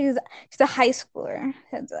school. She's a high schooler.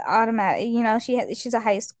 It's automatic. She's a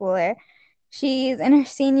high schooler. She's in her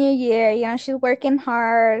senior year. She's working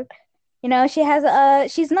hard.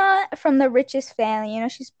 She's not from the richest family.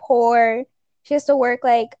 She's poor. She has to work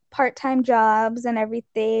like part-time jobs and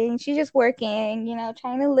everything. She's just working,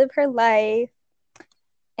 trying to live her life.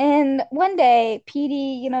 And one day,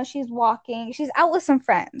 PD, she's walking. She's out with some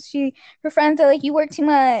friends. Her friends are like, "You work too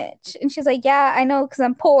much," and she's like, "Yeah, I know, because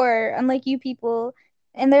I'm poor, unlike you people."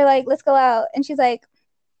 And they're like, "Let's go out," and she's like,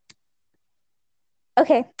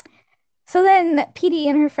 "Okay." So then PD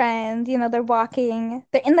and her friends, they're walking.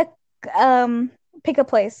 They're in the pickup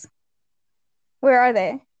place. Where are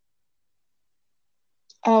they?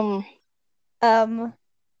 Um. Um,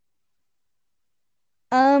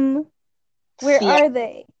 um, where Yeah. are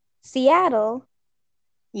they? Seattle.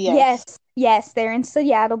 Yes. Yes, yes, they're in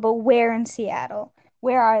Seattle, but where in Seattle?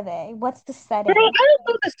 Where are they? What's the Girl, setting? I don't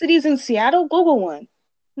know the cities in Seattle. Google one.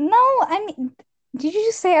 No, I mean, did you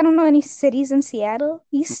just say I don't know any cities in Seattle?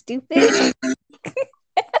 You stupid.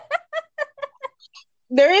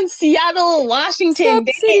 They're in Seattle, Washington. Stop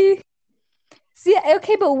Dang it. city. See,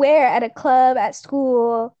 okay, but where? At a club, at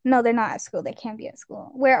school? No, they're not at school. They can't be at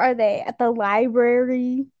school. Where are they? At the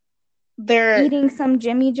library? They're eating some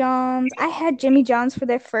Jimmy John's. I had Jimmy John's for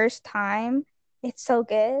the first time. It's so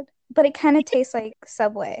good, but it kind of tastes like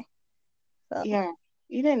Subway. So yeah.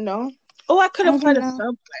 You didn't know? Oh, I could I have tried didn't a know.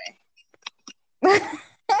 Subway.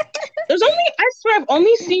 I swear, I've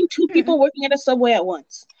only seen two people working at a Subway at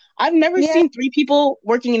once. I've never Yeah, seen three people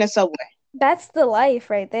working in a Subway. that's the life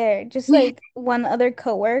right there. Just like one other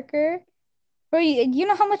coworker. Bro, you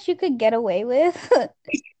know how much you could get away with?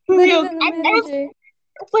 For Not real, even the I don't manager.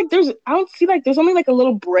 it's like I don't see like there's only like a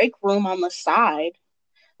little break room on the side,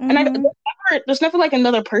 and Hmm. there's never like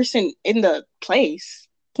another person in the place.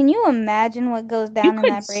 Can you imagine what goes You down in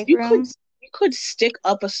could that break you could room? you could stick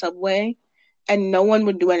up a Subway, and no one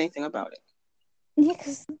would do anything about Yeah,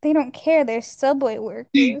 because they don't care. They're Subway it.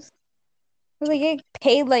 workers. They get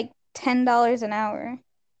paid like $10 an hour.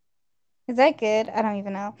 Is that good? I don't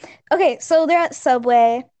even know. Okay, so they're at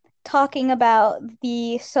Subway talking about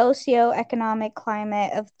the socio-economic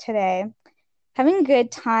climate of today, having a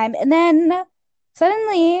good time. And then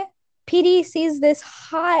suddenly, PD sees this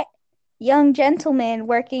hot young gentleman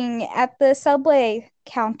working at the Subway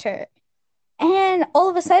counter. And all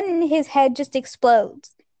of a sudden, his head just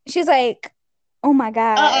explodes. She's like, oh my Uh,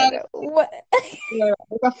 God, what? there's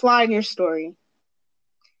a flaw in your story.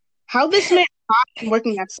 How this man is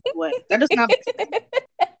working at Subway? That does not make sense.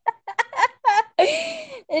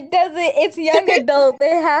 It doesn't, it's young adult. They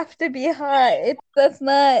have to be hot. That's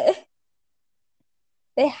not,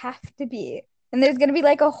 they have to be. And there's gonna be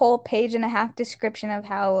like a whole page and a half description of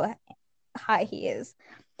how hot he is.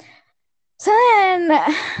 So then,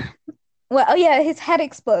 well, oh yeah, his head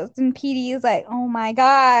explodes, and PD is like, "Oh my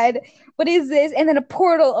God, what is this?" And then a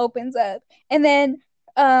portal opens up, and then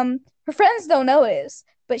her friends don't notice,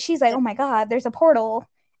 but she's like, "Oh my God, there's a portal!"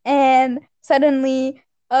 And suddenly,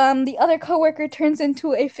 the other coworker turns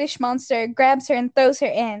into a fish monster, grabs her, and throws her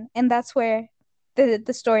in, and that's where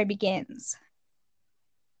the story begins.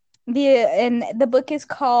 The book is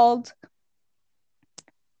called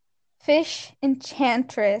Fish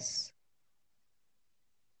Enchantress.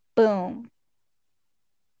 Boom.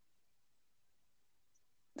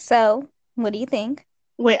 So, what do you think?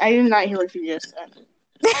 Wait, I did not hear what you just said.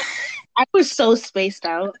 I was so spaced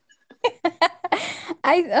out.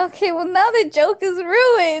 I okay, well now the joke is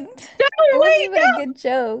ruined. No, It wasn't wait, even a good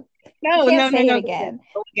joke. You no, can't no, no, say it no, again.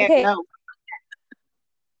 no, again, Okay, no.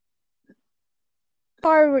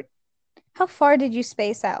 far how far did you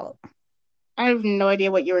space out? I have no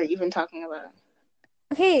idea what you were even talking about.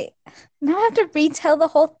 Okay, now I have to retell the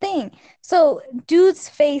whole thing. So dude's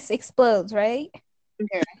face explodes, right?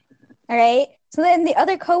 Okay. All right. So then the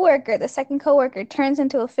other coworker, the second coworker, turns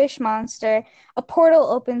into a fish monster. A portal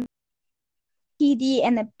opens PD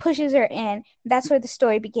and then pushes her in. That's where the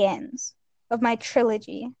story begins of my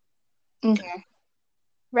trilogy. Okay.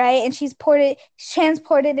 Right? And she's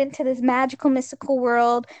transported into this magical, mystical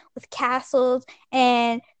world with castles.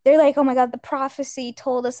 And they're like, oh my God, the prophecy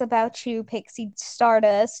told us about you, Pixie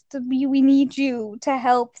Stardust. We need you to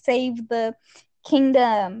help save the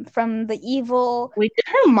kingdom from the evil. Wait, did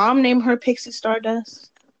her mom name her Pixie Stardust?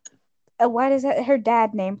 Why does that? Her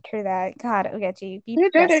dad named her that. God, Ogechi, be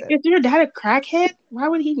progressive. Is your dad a crackhead? Why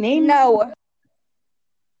would he name? No,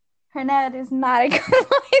 her dad is not a good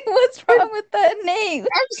one. What's wrong with that name?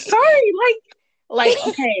 I'm sorry.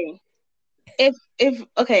 Okay. If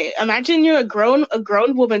okay, imagine you're a grown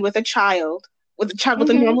woman with a child with a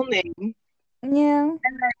Mm-hmm. normal name. Yeah.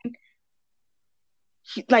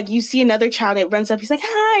 Like you see another child that runs up, he's like,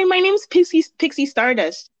 "Hi, my name's Pixie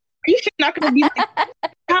Stardust." Are you sure not going to be like,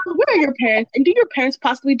 "Child, where are your parents? And do your parents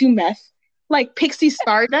possibly do meth? Like Pixie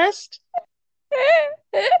Stardust?"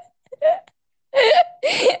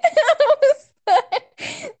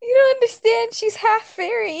 You don't understand. She's half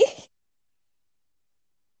fairy.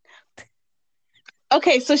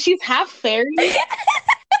 Okay, so she's half fairy.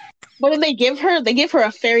 What do they give her? They give her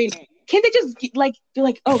a fairy name. Can't they just like be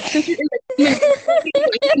like, "Oh, since you're in the human,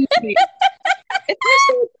 like, human name." If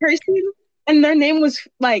there's a person and their name was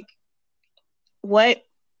like what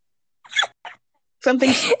something,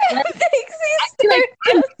 Pixie feel like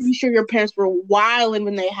I'm Stardust. pretty sure your parents were wilding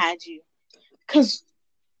when they had you. Cause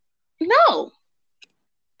no,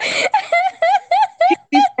 I'm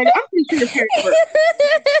pretty sure your parents were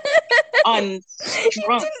on You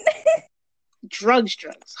drugs,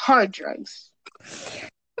 didn't, hard drugs.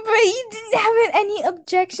 but you didn't have any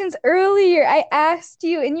objections earlier. I asked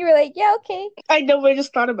you, and you were like, "Yeah, okay." I know, but I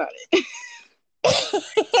just thought about it.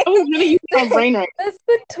 I was really using my brain right. That's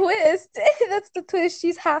the twist. That's the twist.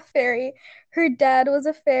 She's half fairy. Her dad was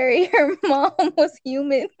a fairy. Her mom was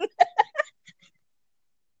human.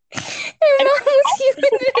 Her And mom was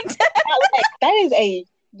human. Her dad. that is a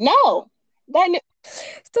no. That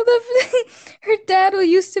So her dad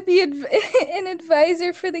used to be an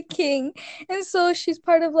advisor for the king, and so she's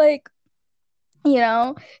part of like,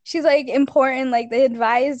 she's like important, like the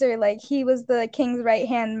advisor, like he was the king's right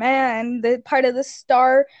hand man, the part of the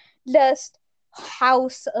Stardust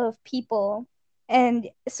house of people, and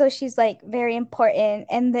so she's like very important.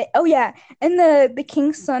 And the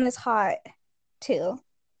king's son is hot too,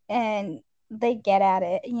 and they get at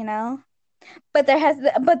it. But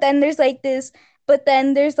then there's like this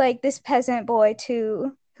peasant boy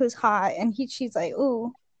too who's hot, and she's like,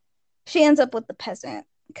 ooh, she ends up with the peasant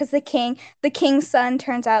because the king's son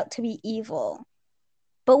turns out to be evil,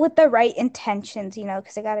 but with the right intentions,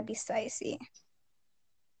 because they gotta be spicy,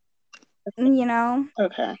 you know.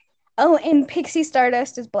 Okay. Oh, and Pixie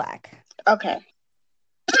Stardust is black. Okay.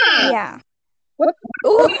 Yeah. What?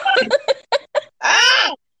 Ooh.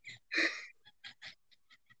 Ah!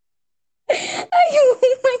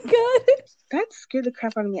 Oh my god. That scared the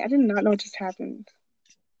crap out of me. I did not know what just happened.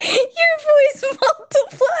 Your voice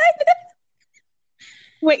multiplied.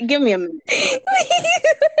 Wait, give me a minute.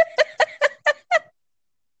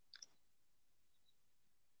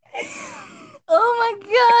 Oh my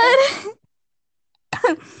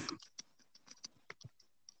god.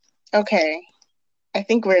 Okay. I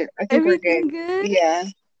think we're Everything good. good? Yeah.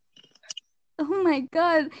 Oh my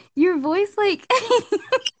god. Your voice, like,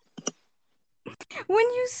 when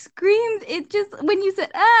you screamed, when you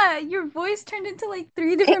said, your voice turned into like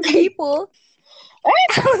three different people. I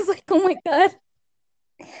was like, oh my god.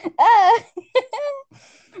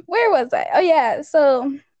 Where was I? Oh yeah.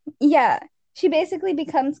 So yeah, she basically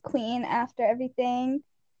becomes queen after everything.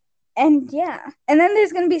 And yeah, and then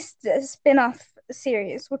there's gonna be a spin-off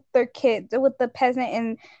series with their kids, with the peasant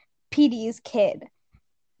and PD's kid.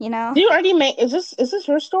 You already made. Is this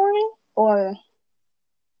your story or?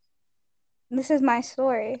 This is my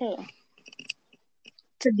story. Yeah.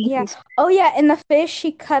 Yeah. Oh yeah, and the fish,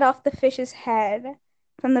 she cut off the fish's head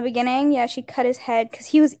from the beginning. Yeah, she cut his head because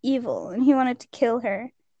he was evil and he wanted to kill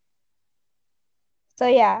her. So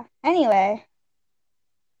yeah. Anyway.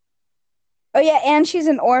 Oh yeah, and she's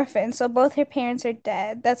an orphan, so both her parents are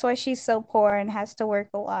dead. That's why she's so poor and has to work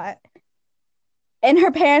a lot. And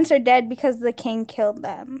her parents are dead because the king killed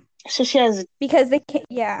them. So she has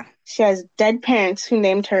yeah. She has dead parents who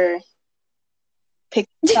named her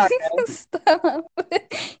Stop.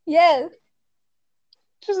 Yes.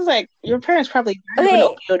 Just like your parents probably died of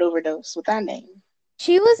an opioid overdose with that name.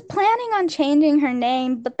 She was planning on changing her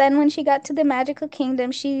name, but then when she got to the magical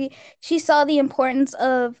kingdom, she saw the importance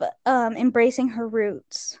of embracing her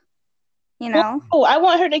roots. Oh, I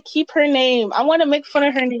want her to keep her name. I want to make fun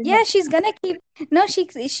of her name. Yeah, she's gonna keep. No,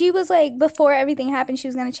 she was like, before everything happened, she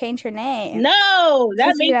was gonna change her name. No,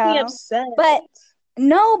 that makes me upset. But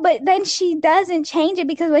no, but then she doesn't change it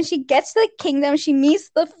because when she gets to the kingdom, she meets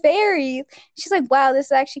the fairies. She's like, wow, this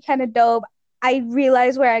is actually kind of dope. I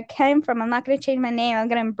realize where I came from. I'm not going to change my name. I'm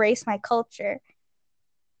going to embrace my culture.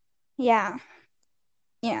 Yeah.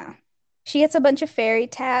 Yeah. She gets a bunch of fairy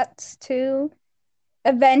tats too.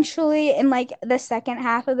 Eventually, in like the second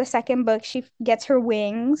half of the second book, she gets her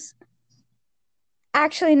wings.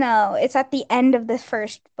 Actually, no, it's at the end of the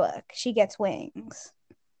first book. She gets wings.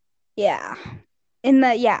 Yeah.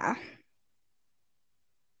 Yeah.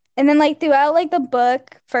 And then like throughout like the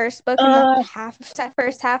first book and the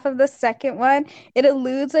first half of the second one, it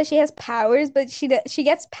alludes that she has powers, but she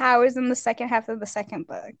gets powers in the second half of the second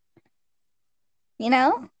book.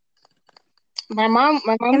 My mom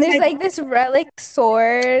and there's like this relic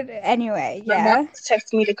sword. Anyway, yeah. My mom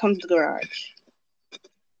texted me to come to the garage.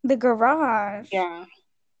 The garage. Yeah.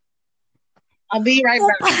 I'll be right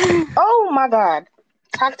back. Oh my god.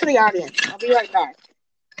 Talk to the audience. I'll be right back.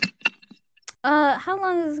 How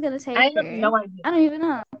long is this gonna take? I have no idea. I don't even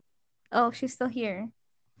know. Oh, she's still here.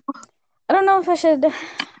 I don't know if I should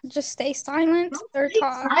just stay silent or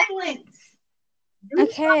talk. Silent.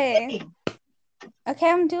 Okay. Okay,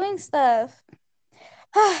 I'm doing stuff.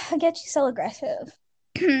 I get you so aggressive.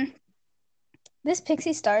 This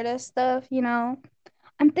Pixie Stardust stuff, I'm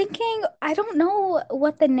thinking, I don't know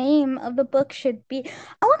what the name of the book should be.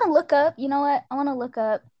 I want to look up, you know what? I want to look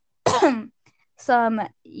up some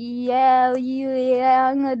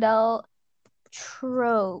young adult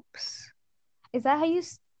tropes. Is that how you...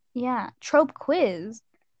 Yeah, trope quiz.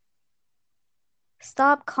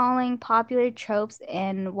 Stop calling popular tropes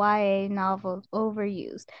and YA novels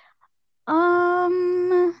overused.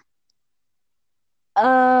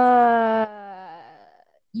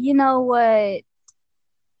 You know what?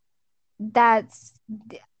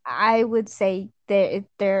 I would say it's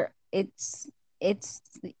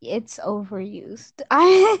overused.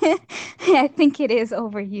 I think it is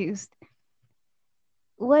overused.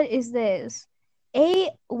 what is this?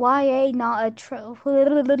 AYA not a trope.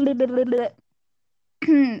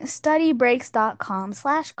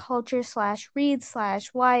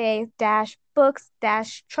 Studybreaks.com/culture/read/YA dash books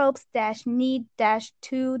dash tropes dash need dash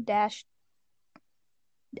to dash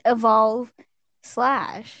evolve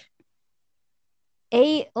slash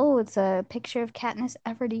it's a picture of Katniss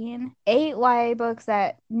Everdeen. 8 YA books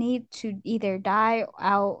that need to either die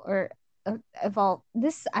out or evolve.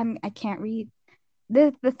 I can't read.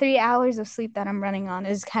 The 3 hours of sleep that I'm running on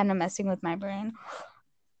is kind of messing with my brain.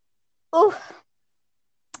 Oh,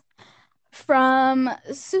 from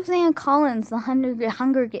Suzanne Collins, The Hunger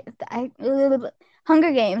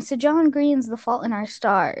Games to John Green's The Fault in Our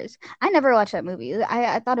Stars. I never watched that movie.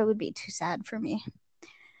 I thought it would be too sad for me.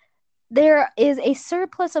 There is a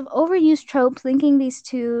surplus of overused tropes linking these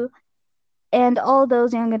two and all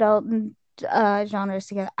those young adult genres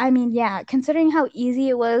together. I mean, yeah, considering how easy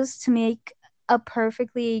it was to make a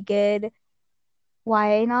perfectly good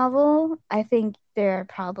YA novel, I think there are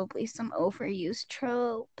probably some overused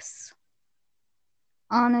tropes.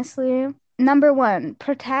 Honestly. Number 1,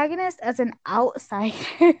 protagonist as an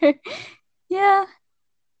outsider. Yeah.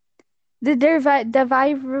 The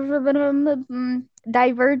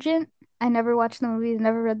Divergent. I never watched the movies,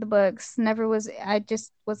 never read the books, I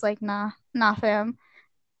just was like, nah, fam.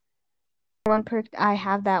 I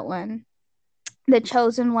have that one. The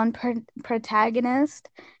Chosen One protagonist.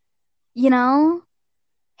 You know,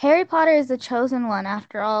 Harry Potter is the chosen one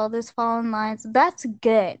after all this fallen lines. That's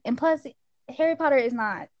good. And plus, Harry Potter is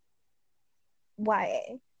not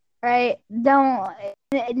YA, right? Don't.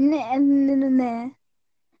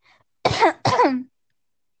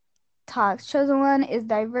 Talks. Chosen One is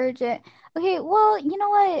Divergent. Okay, well, you know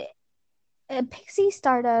what? Pixie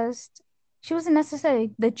Stardust, she wasn't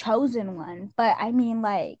necessarily the chosen one, but I mean,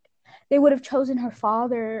 like, they would have chosen her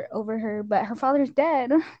father over her, but her father's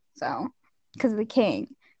dead, so, because of the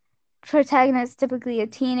king. Protagonist typically a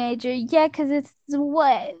teenager, yeah, because it's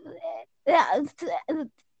what? Yeah,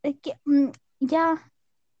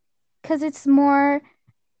 because it's more,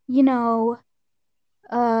 you know,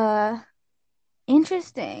 uh,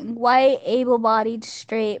 interesting. White, able-bodied,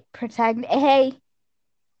 straight protagonist. Hey,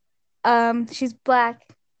 she's black.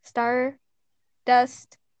 Stardust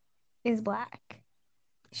is black.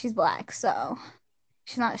 She's black, so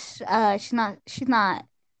she's not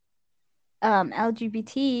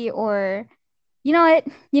LGBT or you know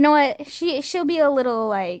what? She'll be a little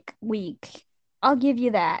like weak. I'll give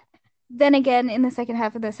you that. Then again, in the second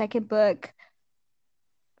half of the second book,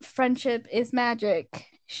 friendship is magic.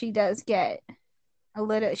 She does get a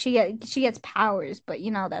little she gets powers, but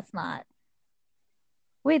that's not.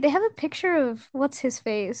 Wait, they have a picture of what's his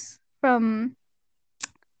face from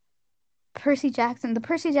Percy Jackson, the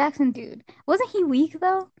Percy Jackson dude. Wasn't he weak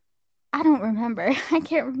though? I don't remember. I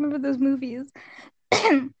can't remember those movies.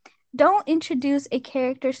 Don't introduce a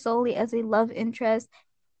character solely as a love interest.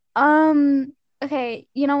 Okay,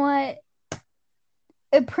 you know what?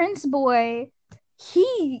 A Prince Boy,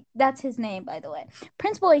 that's his name, by the way.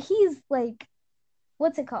 Prince Boy, he's like,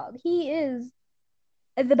 what's it called? He is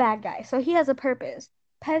the bad guy, so he has a purpose.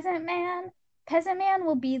 Peasant Man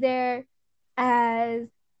will be there as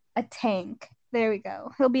a tank. There we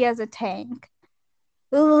go. He'll be as a tank.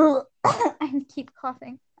 I keep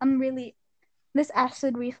coughing. This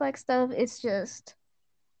acid reflux stuff, it's just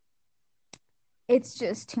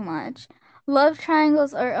too much. Love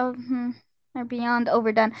triangles are beyond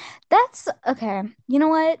overdone. That's okay. You know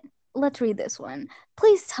what? Let's read this one.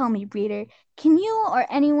 Please tell me, reader, can you or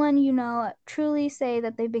anyone you know truly say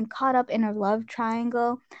that they've been caught up in a love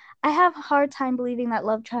triangle? I have a hard time believing that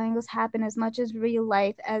love triangles happen as much as real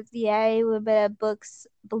life as the AI books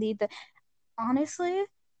believe that. Honestly,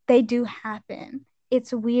 they do happen.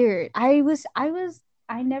 It's weird. I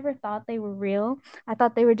never thought they were real. I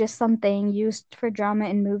thought they were just something used for drama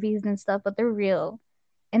in movies and stuff, but they're real.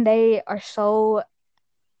 And they are so,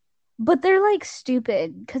 but they're like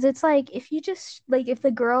stupid because it's like if you just like if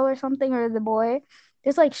the girl or something or the boy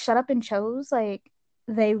just like shut up and chose, like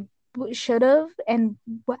they should have and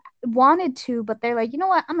wanted to, but they're like, you know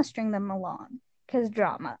what, I'm gonna string them along because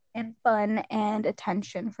drama and fun and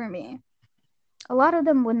attention for me. A lot of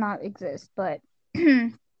them would not exist, but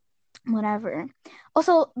whatever.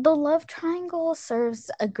 Also, the love triangle serves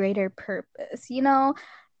a greater purpose.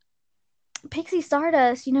 Pixie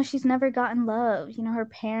Stardust, she's never gotten love. Her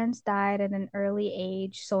parents died at an early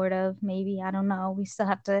age, sort of, maybe. I don't know.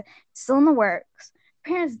 Still in the works.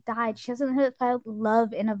 Her parents died. She hasn't felt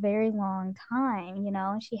love in a very long time.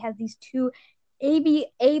 She has these two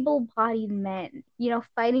able-bodied men,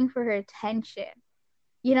 fighting for her attention.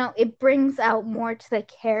 It brings out more to the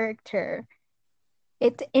character.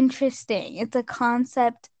 It's interesting. It's a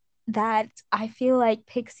concept that I feel like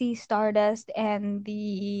Pixie Stardust and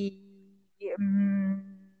the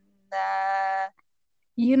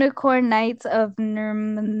Unicorn Knights of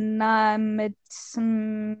Nirmatsum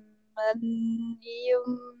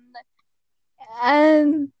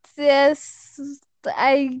and this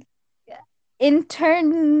I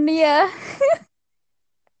Internia.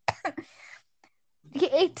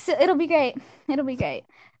 It'll be great. It'll be great.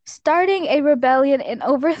 Starting a rebellion and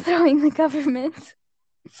overthrowing the government.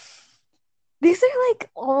 These are like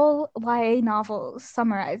all YA novels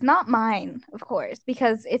summarized. Not mine, of course,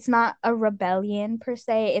 because it's not a rebellion per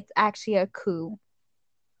se. It's actually a coup.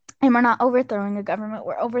 And we're not overthrowing a government,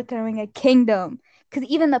 we're overthrowing a kingdom. Because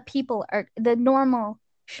even the people are the normal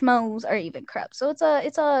schmoes are even corrupt. So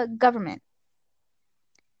it's a government.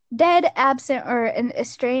 Dead, absent, or an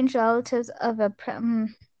estranged relatives of a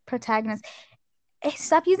protagonist.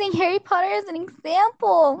 Stop using Harry Potter as an example.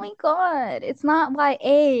 Oh my god. It's not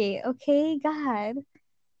YA. Okay, God.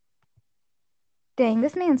 Dang,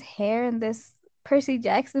 this man's hair in this Percy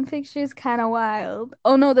Jackson picture is kind of wild.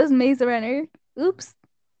 Oh no, that's Maze Runner. Oops.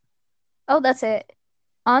 Oh, that's it.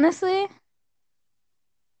 Honestly,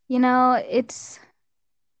 it's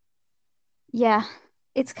yeah.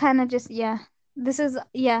 It's kind of just yeah. This is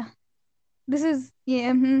yeah. This is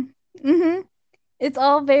yeah. Mm-hmm. It's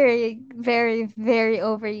all very, very, very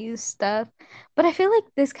overused stuff. But I feel like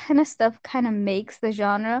this kind of stuff kind of makes the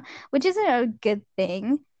genre, which isn't a good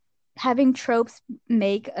thing. Having tropes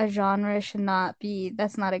make a genre should not be,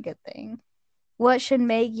 that's not a good thing. What should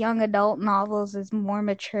make young adult novels is more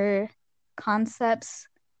mature concepts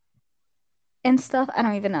and stuff. I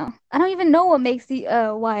don't even know. I don't even know what makes the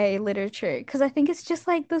YA literature because I think it's just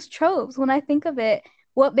like those tropes. When I think of it,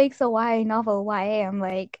 what makes a YA novel YA? I'm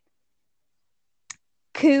like,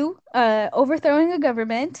 coup, overthrowing a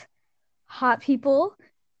government, hot people,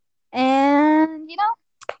 and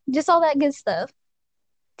just all that good stuff.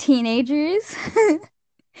 Teenagers,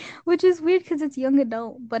 which is weird because it's young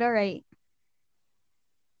adult, but all right.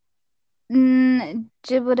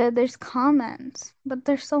 Jibbuda, there's comments, but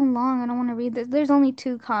they're so long. I don't want to read this. There's only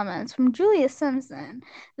two comments from Julia Simpson.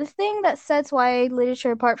 The thing that sets YA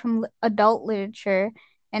literature apart from adult literature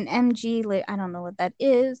and I don't know what that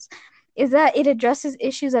is that it addresses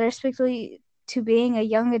issues that are specifically to being a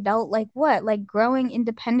young adult. Like what? Like growing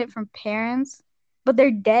independent from parents, but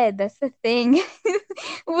they're dead. That's the thing.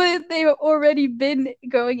 They've already been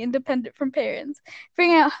growing independent from parents,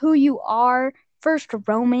 figuring out who you are first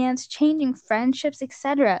romance, changing friendships,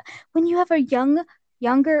 etc. When you have a younger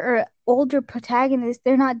or older protagonist,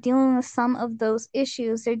 they're not dealing with some of those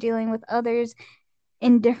issues. They're dealing with others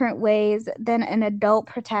in different ways than an adult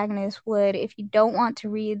protagonist would. If you don't want to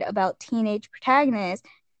read about teenage protagonists,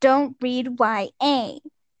 don't read YA.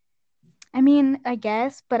 I mean, I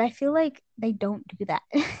guess, but I feel like they don't do that.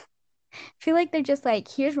 I feel like they're just like,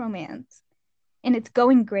 here's romance and it's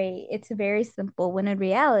going great. It's very simple. When in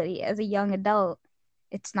reality, as a young adult,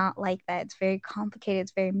 it's not like that. It's very complicated.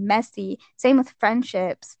 It's very messy. Same with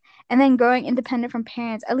friendships. And then growing independent from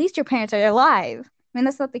parents. At least your parents are alive. I mean,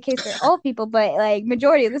 that's not the case for all people, but like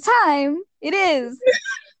majority of the time, it is.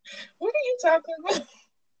 What are you talking about?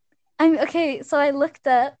 I'm okay. So I looked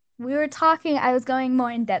up. We were talking. I was going more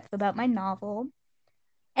in depth about my novel,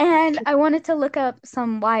 and I wanted to look up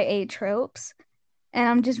some YA tropes. And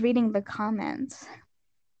I'm just reading the comments.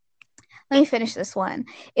 Let me finish this one.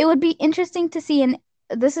 It would be interesting to see an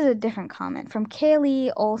this is a different comment from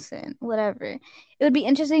Kaylee Olson, whatever. It would be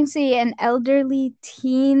interesting to see an elderly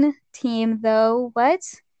teen team though. What?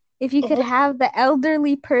 If you could have the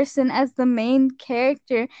elderly person as the main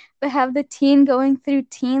character, but have the teen going through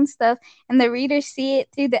teen stuff and the reader see it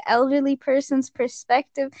through the elderly person's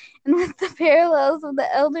perspective and with the parallels of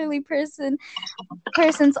the elderly person's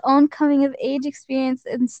own coming of age experience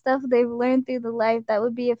and stuff they've learned through the life. That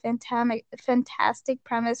would be a fantastic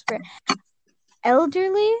premise for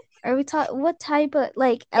elderly. Are we talking what type of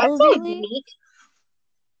like That sounds elderly? unique.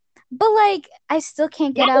 But like I still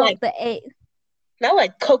can't get Not out like the A. not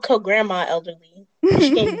like Coco grandma elderly.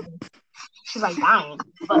 She's like dying.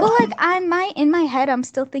 But like in my head I'm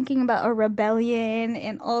still thinking about a rebellion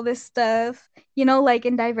and all this stuff. Like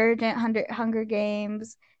in Divergent, Hunger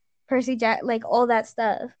Games, Percy Jack, like all that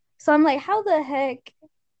stuff. So I'm like, how the heck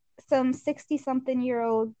some 60 something year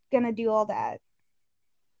old gonna do all that?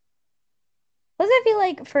 Plus, I feel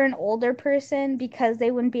like for an older person, because they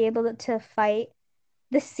wouldn't be able to fight,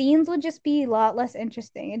 the scenes would just be a lot less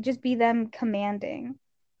interesting. It'd just be them commanding.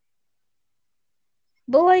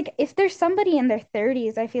 But like, if there's somebody in their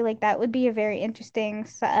 30s, I feel like that would be a very interesting.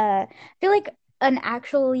 I feel like an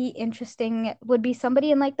actually interesting would be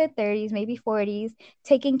somebody in like their 30s, maybe 40s,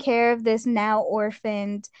 taking care of this now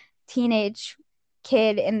orphaned teenage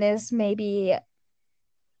kid in this maybe,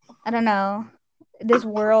 I don't know, this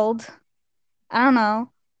world. I don't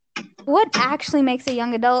know. What actually makes a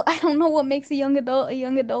young adult? I don't know what makes a young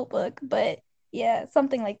adult book, but yeah,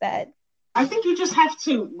 something like that. I think you just have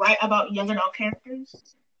to write about young adult characters.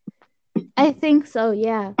 I think so,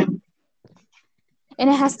 yeah. And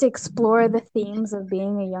it has to explore the themes of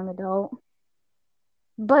being a young adult.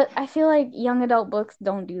 But I feel like young adult books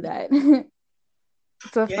don't do that.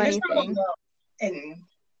 It's a Yeah, there's funny not thing. enough. And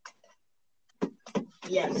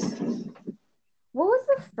yes, What was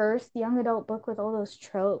the first young adult book with all those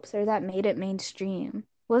tropes or that made it mainstream?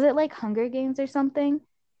 Was it like Hunger Games or something?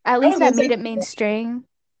 At I least was that gonna made say it mainstream.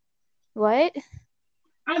 What?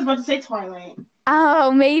 I was about to say Twilight.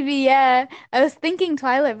 Oh, maybe, yeah. I was thinking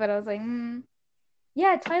Twilight, but I was like,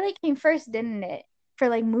 yeah, Twilight came first, didn't it? For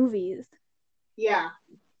like movies. Yeah.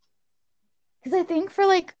 Because I think for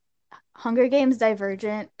like Hunger Games,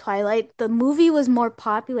 Divergent, Twilight, the movie was more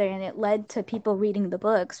popular and it led to people reading the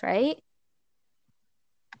books, right?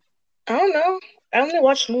 I don't know. I only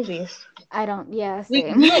watch movies. I don't, yeah, We,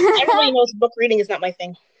 same. you know, everybody knows book reading is not my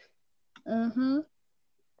thing. Mm-hmm.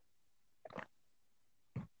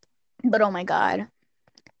 But oh my God.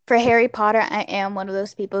 For Harry Potter, I am one of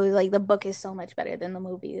those people who like the book is so much better than the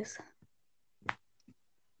movies.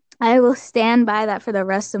 I will stand by that for the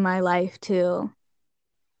rest of my life too.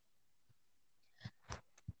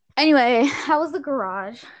 Anyway, how was the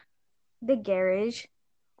garage? The garage?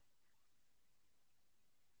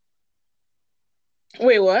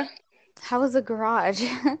 Wait, what? How was the garage?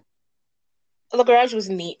 The garage was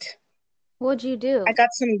neat. What'd you I do? got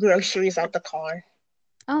some groceries out the car.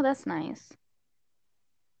 Oh, that's nice.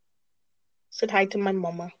 Said hi to my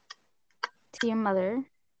mama. To your mother.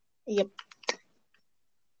 Yep.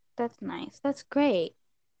 That's nice. That's great.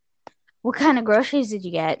 What kind of groceries did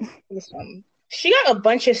you get? This one. She got a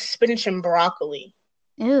bunch of spinach and broccoli.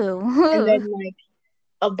 And Ew. then like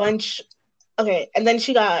a bunch okay, and then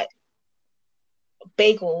she got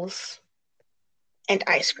bagels and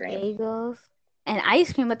ice cream. Bagels. And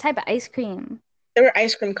ice cream. What type of ice cream? There were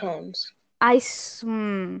ice cream cones.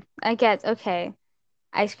 I get, okay.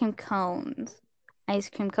 Ice cream cones. Ice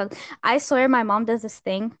cream cones. I swear my mom does this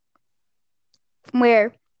thing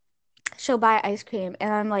where she'll buy ice cream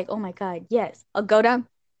and I'm like, oh my God, yes. I'll go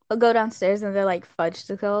downstairs and they're like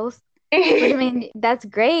fudgesicles. Which I But mean, that's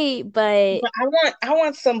great, but I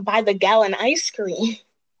want some by the gallon ice cream.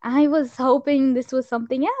 I was hoping this was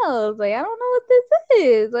something else. Like, I don't know what this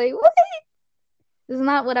is. Like, what? This is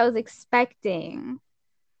not what I was expecting.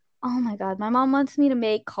 Oh my God, my mom wants me to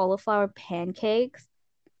make cauliflower pancakes.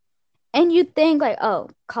 And you'd think like, oh,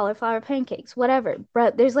 cauliflower pancakes, whatever.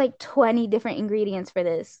 But there's like 20 different ingredients for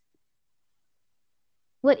this.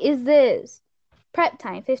 What is this? Prep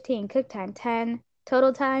time 15, cook time 10,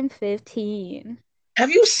 total time 15. Have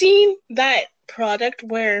you seen that product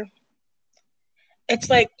where it's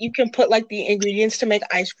like you can put like the ingredients to make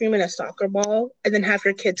ice cream in a soccer ball and then have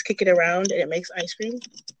your kids kick it around and it makes ice cream?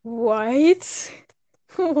 What?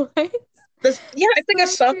 What? This yeah, it's like a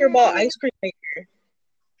soccer Soccer, ball ice cream maker.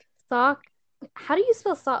 sock. How do you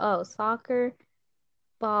spell soccer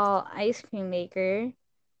ball ice cream maker?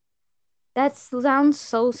 That sounds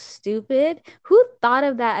so stupid. Who thought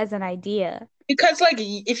of that as an idea? Because like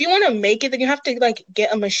if you want to make it, then you have to like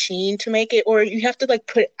get a machine to make it, or you have to like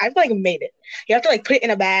put. I've like made it. You have to like put it in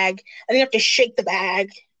a bag, and then you have to shake the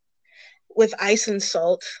bag with ice and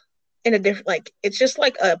salt in a different. Like it's just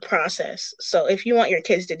like a process. So if you want your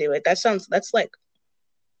kids to do it, that's like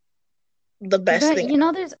the best But thing. you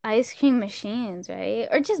know, there's ice cream machines, right?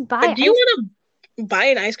 Or just But buy do you ice. want to buy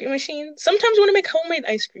an ice cream machine? Sometimes you want to make homemade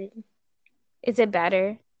ice cream. Is it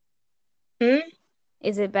better? Hmm?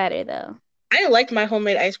 Is it better though? I liked my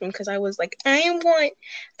homemade ice cream because I was like, I want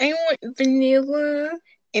vanilla,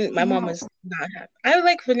 and my mom No. was not happy. I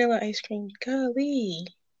like vanilla ice cream. Golly.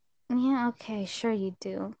 Yeah, okay, sure you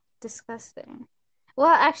do. Disgusting. Well,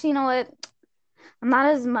 actually, you know what? I'm not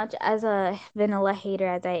as much as a vanilla hater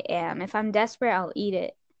as I am. If I'm desperate, I'll eat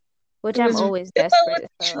it, which It I'm was always vanilla with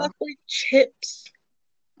desperate. So, chocolate chips.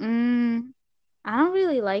 mm, I don't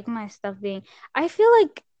really like my stuff being. I feel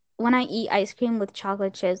like when I eat ice cream with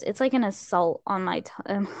chocolate chips, it's like an assault on my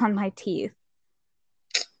on my teeth.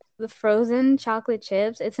 The frozen chocolate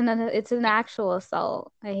chips, it's an actual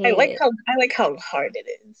assault. I I hate like it. how I like how hard it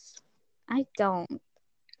is. I don't.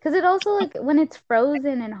 Because it also like when it's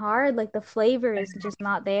frozen and hard, like the flavor is just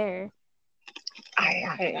not there.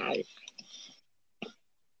 I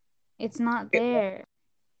It's not there.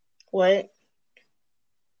 what?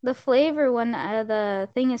 The flavor when the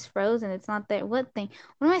thing is frozen, it's not there. What thing?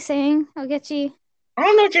 What am I saying? I'll get you. I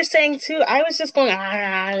don't know what you're saying too. I was just going.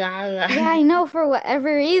 Yeah, I know for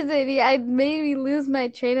whatever reason, I made me lose my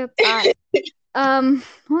train of thought.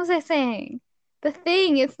 What was I saying? The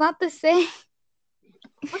thing, it's not the same.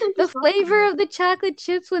 What are you The talking flavor about? of the chocolate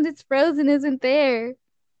chips when it's frozen isn't there.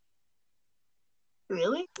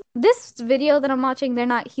 Really? This video that I'm watching,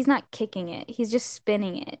 he's not kicking it. He's just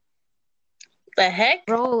spinning it. The heck?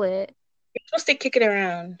 Roll it. You're supposed to kick it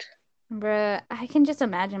around. Bruh, I can just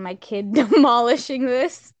imagine my kid demolishing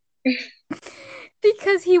this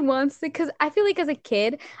because he wants to. Because I feel like as a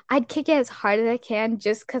kid, I'd kick it as hard as I can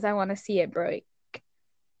just because I want to see it break.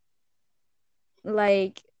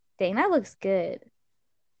 Like, dang, that looks good.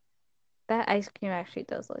 That ice cream actually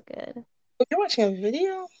does look good. You're watching a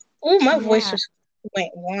video? Oh, my voice Yeah. just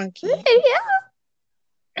went wonky.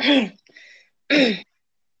 Yeah. I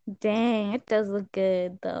Dang, it does look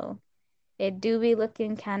good though. It do be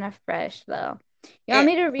looking kind of fresh though. You want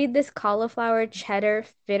me to read this cauliflower cheddar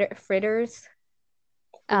fritters?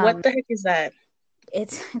 What Um, the heck is that?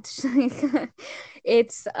 it's like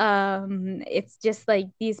it's just like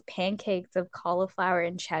these pancakes of cauliflower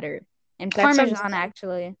and cheddar and That sounds. parmesan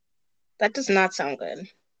actually. That does not sound good.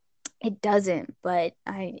 It doesn't, but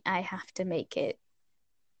I have to make it.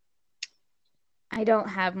 I don't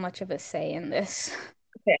have much of a say in this,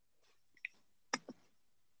 Okay.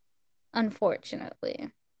 unfortunately.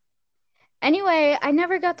 Anyway, I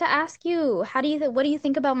never got to ask you, what do you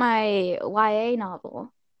think about my YA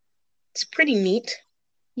novel? It's pretty neat.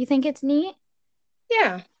 You think it's neat?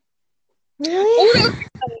 Yeah. Oh, that looks Really? like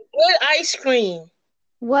some good ice cream.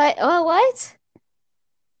 What? Oh, what?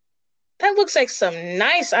 That looks like some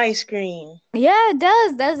nice ice cream. Yeah, it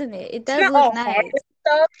does, doesn't it? It It's does not look all hard nice. and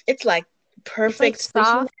stuff. It's like It's like perfect squishy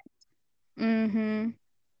soft. Mm-hmm.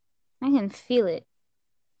 I can feel it.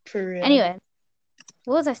 for real. Anyway,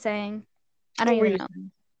 what was I saying? I don't What were even you know.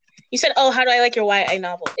 saying? You said, "Oh, how do I like your YA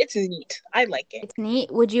novel?" It's neat. I like it. It's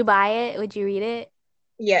neat. Would you buy it? Would you read it?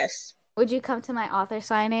 Yes. Would you come to my author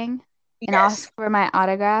signing and Yes. ask for my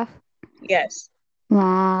autograph? Yes.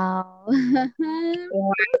 Wow.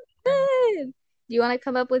 Wow. Do you want to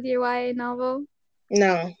come up with your YA novel?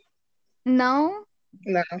 No. No?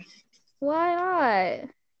 No. Why not?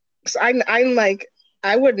 So I'm like,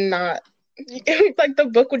 I would not. Like the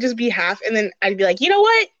book would just be half, and then I'd be like, you know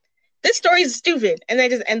what? This story is stupid, and then I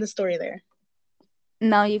just end the story there.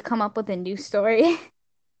 No, you come up with a new story.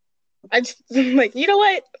 I just like, you know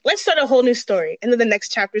what? Let's start a whole new story, and then the next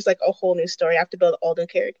chapter is like a whole new story. I have to build all new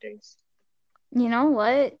characters. You know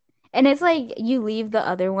what? And it's like you leave the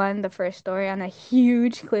other one, the first story, on a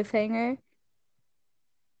huge cliffhanger.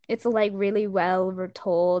 It's like really well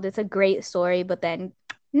told. It's a great story, but then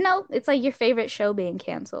no, it's like your favorite show being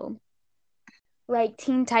canceled. Like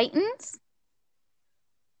Teen Titans?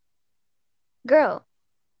 Girl,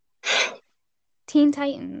 Teen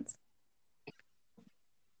Titans.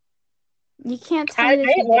 You can't tell I me that you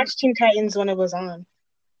didn't didn't. watch Teen Titans when it was on.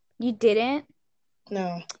 You didn't?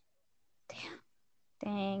 No.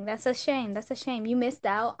 Dang, that's a shame. That's a shame. You missed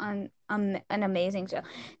out on an amazing show.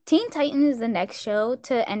 Teen Titans is the next show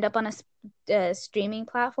to end up on a streaming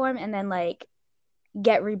platform and then like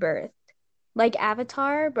get rebirthed. Like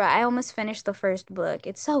Avatar, but I almost finished the first book.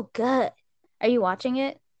 It's so good. Are you watching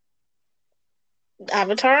it?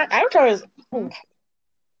 Avatar. Avatar is Hmm? ooh,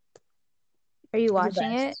 Are you the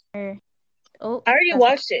watching it? best. Or oh, I already that's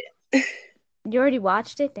watched it you already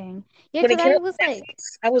watched it? Dang. Yeah, when it because came I out was on like Netflix.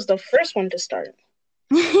 I was the first one to start.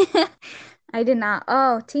 I did not.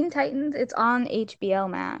 Oh, Teen Titans, it's on HBO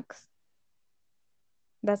Max.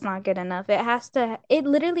 That's not good enough. It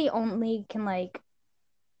literally only can like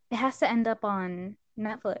it has to end up on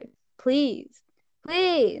Netflix. Please.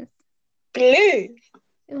 Please. Blue.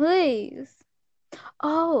 Please.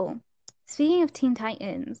 Oh, speaking of Teen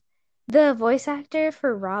Titans, the voice actor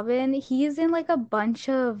for Robin, he's in like a bunch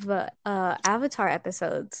of Avatar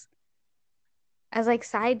episodes as like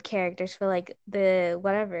side characters for like the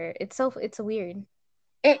whatever. It's weird.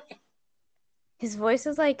 His voice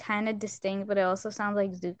is like kind of distinct, but it also sounds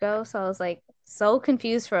like Zuko, so I was like so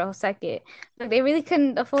confused for a second. Like they really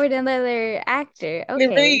couldn't afford another actor. Okay.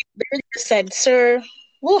 They really just said, "Sir,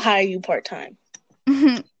 we'll hire you part time."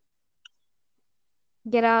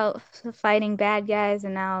 Get out fighting bad guys,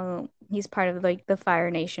 and now he's part of like the Fire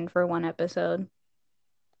Nation for one episode.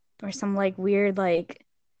 Or some like weird like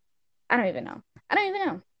I don't even know. I don't even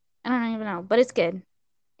know. I don't even know. But it's good.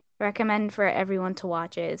 Recommend for everyone to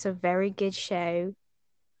watch it. It's a very good show.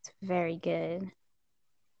 It's very good.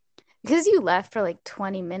 Because you left for like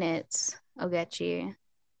 20 minutes, I'll get you.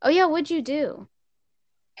 Oh yeah, what'd you do?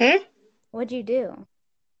 Hmm? What'd you do?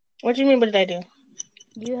 What do you mean? What did I do?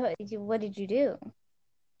 What did you do?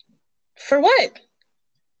 For what?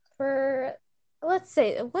 For let's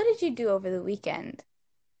say, what did you do over the weekend?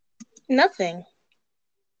 Nothing.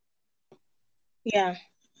 Yeah.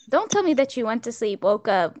 Don't tell me that you went to sleep, woke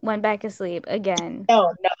up, went back to sleep again.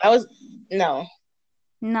 No, no, I was no.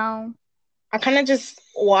 No, I kind of just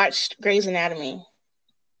watched Grey's Anatomy.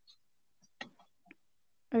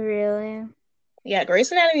 really. Yeah,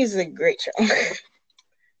 Grey's Anatomy is a great show.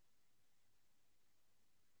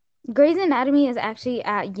 Grey's Anatomy is actually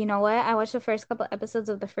you know what? I watched the first couple episodes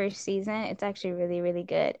of the first season. It's actually really, really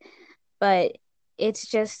good. But it's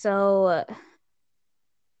just so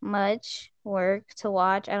much work to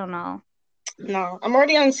watch. I don't know. No, I'm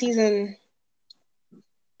already on season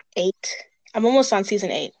 8. I'm almost on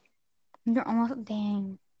season 8. You're almost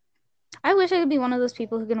dang. I wish I could be one of those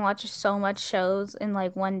people who can watch so much shows in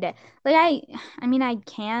like one day. Like I mean I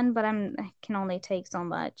can, but I can only take so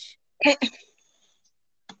much.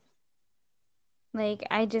 Like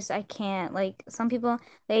I can't. Like some people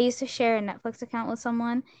they used to share a Netflix account with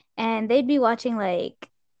someone and they'd be watching like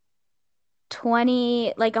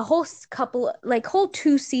 20 like a whole couple like whole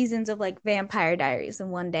 2 seasons of like Vampire Diaries in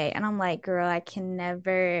one day. And I'm like, girl, I can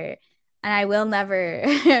never and I will never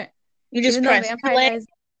You just even though press Vampire play. Diaries.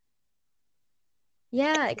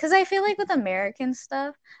 Yeah, because I feel like with American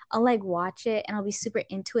stuff, I'll like watch it and I'll be super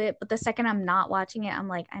into it. But the second I'm not watching it, I'm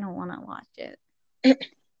like, I don't want to watch it.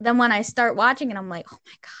 Then when I start watching it, I'm like, oh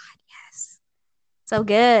my God, yes. So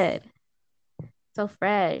good. So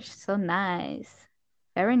fresh. So nice.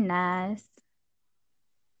 Very nice.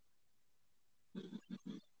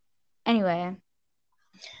 Anyway,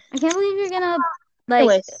 I can't believe you're gonna like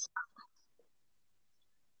Anyways,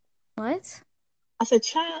 what? I said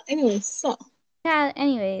child. Anyways, so Yeah,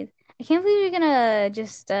 anyways. I can't believe you're gonna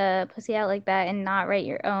just pussy out like that and not write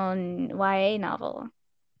your own YA novel.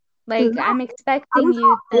 Like no, I'm I'm expecting you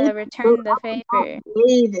not to made return the favor.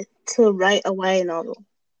 to write a YA novel.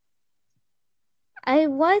 I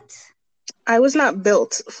what? I was not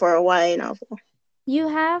built for a YA novel. You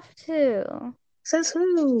have to. Says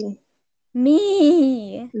who?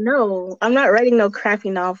 Me. No, I'm not writing no crappy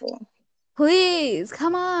novel. Please,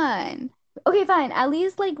 come on. Okay, fine. At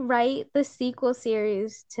least like write the sequel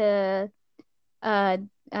series to uh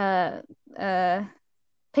uh uh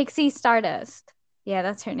Pixie Stardust. Yeah,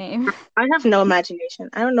 that's her name. I have no imagination.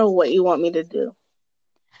 I don't know what you want me to do.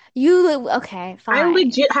 Okay, I fine.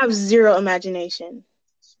 legit have zero imagination.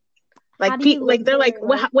 How Like, do you like live they're like, your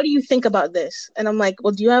life? what do you think about this? And I'm like,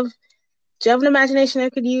 well, do you have an imagination I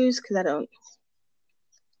could use? Because I don't,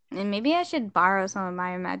 And maybe I should borrow some of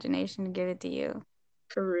my imagination to give it to you.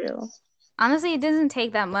 for real. Honestly, it doesn't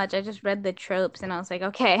take that much. I just read the tropes and I was like,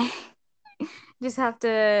 okay, just have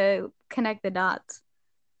to connect the dots.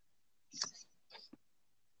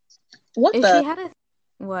 What If the? she had a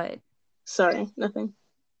what? Sorry, nothing,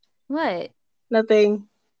 What? nothing.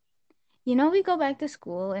 You know we go back to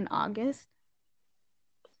school in August?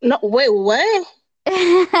 No, wait, what?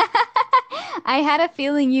 I had a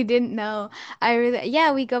feeling you didn't know.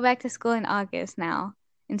 Yeah, we go back to school in August now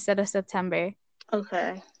instead of September.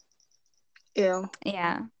 Okay, ew.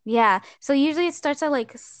 Yeah. Yeah. So usually it starts at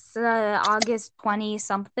like August 20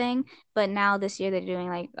 something, but now this year they're doing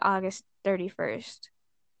like August 31st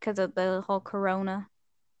because of the whole corona.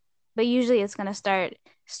 But usually it's gonna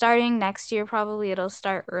starting next year probably it'll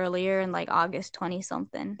start earlier in like August 20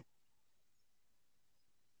 something.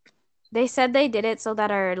 They said they did it so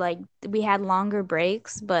that our like we had longer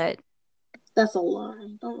breaks, but That's a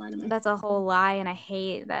lie. Don't lie to me. that's a whole lie and I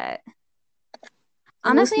hate that.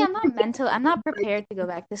 Honestly, Emotionally, I'm not prepared to go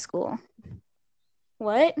back to school.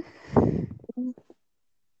 What?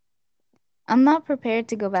 I'm not prepared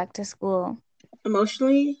to go back to school.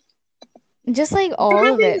 emotionally, Just like they're all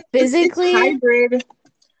of having it. it's Physically, hybrid,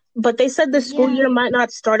 but they said the school yeah. year might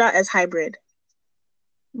not start out as hybrid.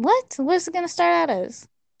 What? What's it gonna start out as?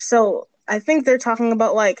 So I think they're talking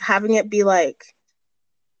about like having it be like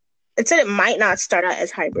it said it might not start out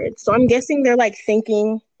as hybrid. So I'm guessing they're like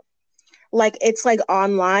thinking like it's like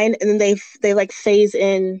online and then they like phase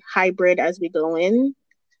in hybrid as we go in,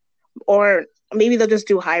 or maybe they'll just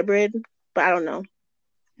do hybrid, but I don't know.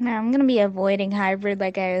 No, I'm gonna be avoiding hybrid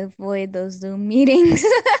like I avoid those Zoom meetings.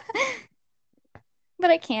 But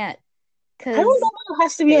I can't I don't know because why it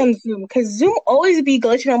has to be it on Zoom because Zoom always be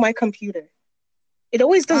glitching on my computer. It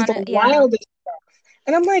always does on the it, yeah. wildest stuff,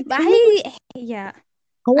 and I'm like, But can you yeah.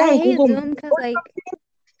 go I on hate Google Meet Zoom because or like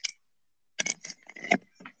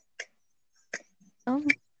oh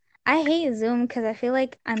I hate Zoom because I feel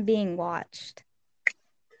like I'm being watched.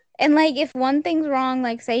 And like if one thing's wrong,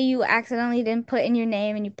 like say you accidentally didn't put in your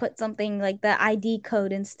name and you put something like the ID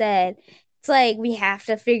code instead, it's like we have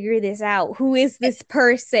to figure this out. Who is this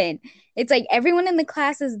person? It's like everyone in the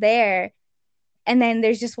class is there, and then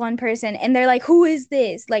there's just one person, and they're like, "Who is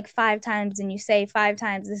this?" Like five times, and you say five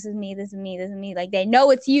times, "This is me, this is me, this is me." Like they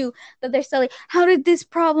know it's you, but they're still like, "How did this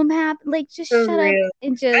problem happen?" Like just For shut up real.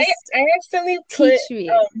 and I just I accidentally put teach me.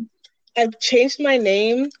 I've changed my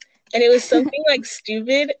name and it was something like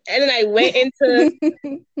stupid. And then I went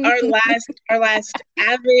into our last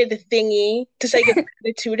Avid thingy to say goodbye to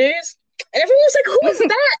the tutors. And everyone was like, "Who is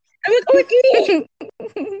that?" I'm like, "Oh, it's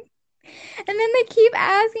me." And then they keep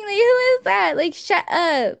asking, like, who is that? Like, shut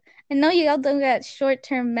up. I know y'all don't got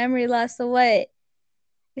short-term memory loss, so what?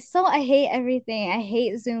 I hate everything. I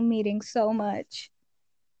hate Zoom meetings so much.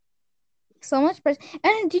 So much pressure.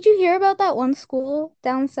 And did you hear about that one school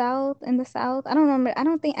down south in the south? I don't remember.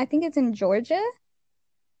 I think it's in Georgia.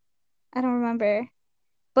 I don't remember.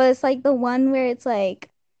 But it's like the one where it's like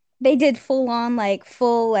they did full on like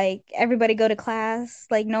full like everybody go to class,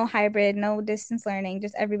 like no hybrid, no distance learning,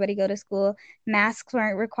 just everybody go to school. Masks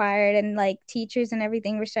weren't required and like teachers and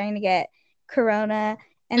everything were starting to get corona.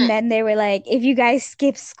 And then they were like, if you guys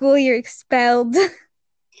skip school, you're expelled.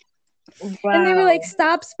 And they were like, Wow.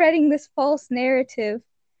 stop spreading this false narrative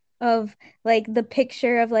of like the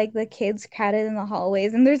picture of like the kids crowded in the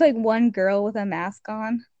hallways. And there's like one girl with a mask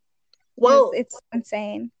on. Well, It's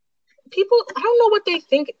insane. people, I don't know what they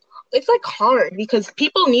think. It's like hard because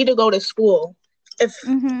people need to go to school if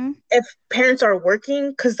Mm-hmm. if parents are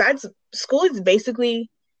working because that's school is basically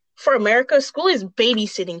for America, school is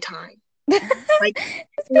babysitting time. Like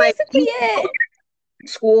That's like basically you go it. to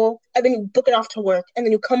school and then you book it off to work and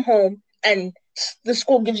then you come home and the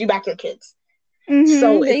school gives you back your kids.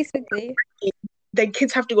 So it's Basically. the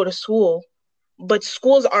kids have to go to school, but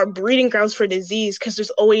schools are breeding grounds for disease because there's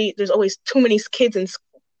always too many kids in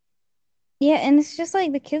school. Yeah, and it's just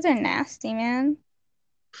like the kids are nasty, man.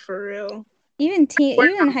 For real. Even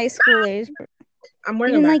high schoolers, I'm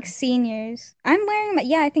wearing a even like mask. seniors. I'm wearing my,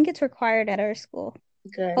 yeah, I think it's required at our school.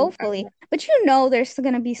 Good. Hopefully. But you know there's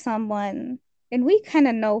gonna be someone, and we kind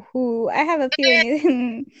of know who. I have a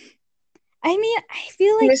feeling. I mean, I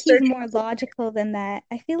feel like Mr. he's more logical than that.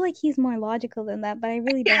 I feel like he's more logical than that, but I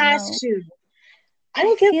really don't Has know. to. I I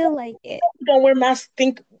don't get feel why like it. people don't wear masks.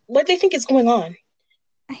 Think what they think is going on.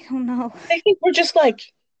 I don't know. They think we're just like,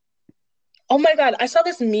 oh my God, I saw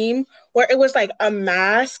this meme where it was like a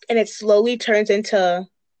mask and it slowly turns into,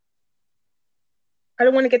 I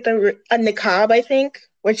don't want to get a niqab, I think,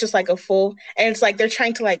 where it's just like a full, and it's like they're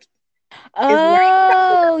trying to is wearing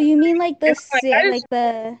that Oh, you mean like and I'm like, that is,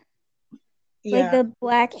 like yeah, the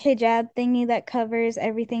black hijab thingy that covers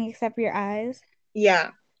everything except for your eyes?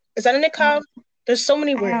 yeah. Is that a Oh, niqab? There's so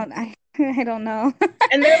many words. I don't know.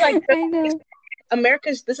 And they're like, I know.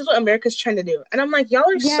 This is what America's trying to do. And I'm like, Yeah,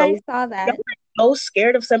 I saw y'all that. are so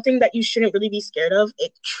scared of something that you shouldn't really be scared of.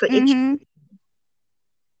 Mm-hmm.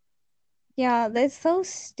 Yeah, that's so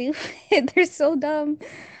stupid. They're so dumb.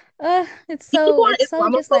 People who are It's so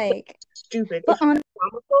just Islamophobic, like, stupid. but If on you're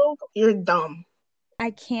Islamophobe, you're dumb.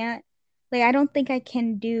 I can't like I don't think I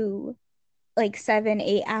can do like 7,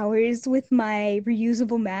 8 hours with my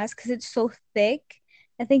reusable mask because it's so thick.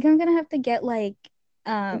 I think I'm gonna have to get like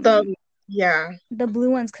um The yeah, the blue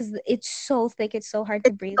ones because it's so thick, it's so hard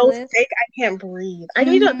to it's breathe so with. thick I can't breathe. Hmm. I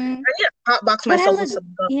need to hot box But I myself with look,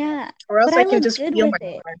 some gum, yeah, or but else I I can look just good feel with my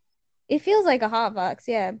it. It feels like a hot box,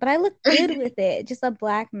 yeah, but I look breath. good with it. Just a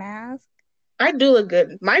black mask. I do look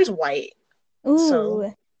good. Mine's white,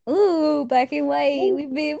 so Ooh, ooh, black and white. We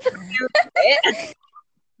be,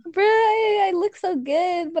 bruh, I look so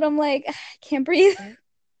good, but I'm like, I can't breathe.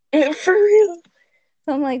 for real.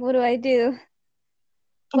 So I'm like, what do I do?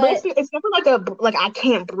 But But it's never like I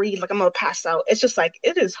can't breathe, like I'm gonna pass out. It's just like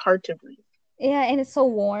it is hard to breathe. yeah, and it's so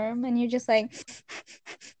warm, and you're just like,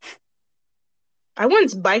 I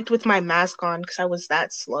once biked with my mask on because I was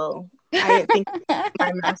that slow. I didn't think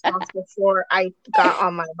my mask off before I got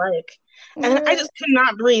on my bike, and I bruh. just could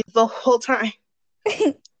not breathe the whole time.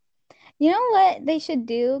 You know what they should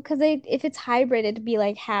do? Because if it's hybrid, it'd be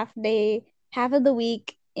like half day, half of the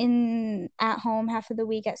week in at home, half of the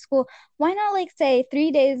week at school. Why not like say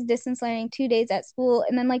 3 days distance learning, 2 days at school,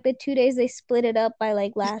 and then like the 2 days they split it up by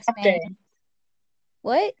like last Half name. day.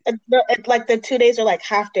 What? Like the 2 days are like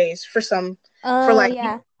half days for some, for Oh like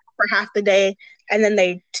yeah. for half the day, and then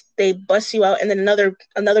they bust you out, and then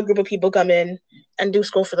another group of people come in and do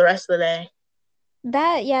school for the rest of the day.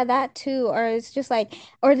 That yeah, that too. Or it's just like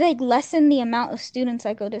or like lessen the amount of students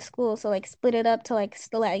that go to school. So like split it up to like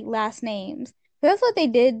still like last names. That's what they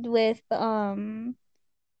did with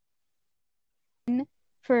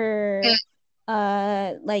for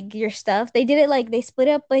like your stuff. They did it like they split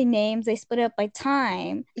it up by names, they split it up by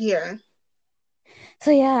time. Yeah.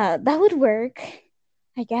 So yeah, that would work.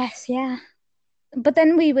 I guess, yeah. But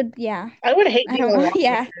then we would, yeah. I would hate I being don't a know. lawmaker.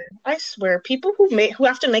 Yeah. I swear, people who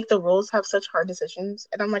have to make the rules have such hard decisions,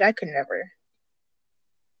 and I'm like, I could never.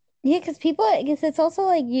 Yeah, because people, because it's also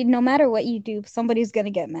like you, no matter what you do, somebody's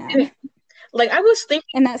gonna get mad, Like I was thinking,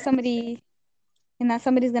 and that somebody, and that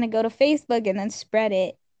somebody's gonna go to Facebook and then spread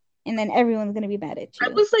it, and then everyone's gonna be mad at you.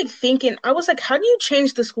 I was like, how do you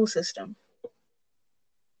change the school system?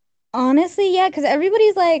 Honestly, yeah, because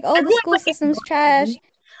everybody's like, "Oh, the Everyone's school like, it's system's trash."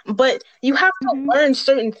 good, but you have to Hmm. learn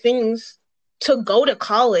certain things to go to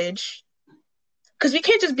college. Because we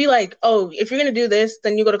can't just be like, oh, if you're gonna do this,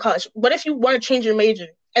 then you go to college. What if you want to change your major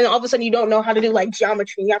and all of a sudden you don't know how to do like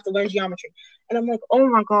geometry and you have to learn geometry? And I'm like, oh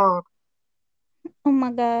my God, Oh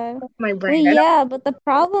my God. my Well, brain. yeah, but the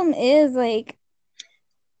problem is,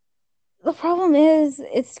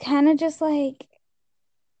 it's kind of just like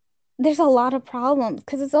there's a lot of problems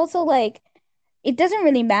because it's also like it doesn't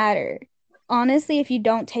really matter, honestly, if you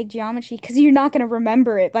don't take geometry because you're not going to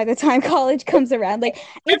remember it by the time college comes around. Like,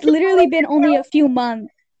 it's literally been only a few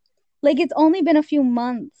months. Like, it's only been a few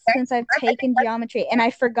months since I've taken geometry and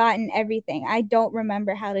I've forgotten everything. I don't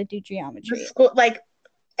remember how to do The geometry. school, like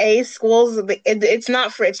A schools, it's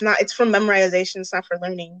not for it's for memorization. It's not for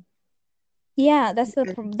learning. Yeah, that's the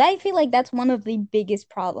problem. I feel like that's one of the biggest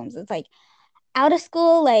problems. It's like out of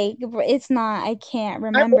school, like it's not, I can't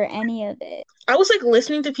I, remember any of it. I was like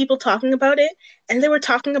listening to people talking about it, and they were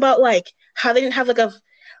talking about like how they didn't have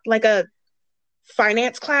like a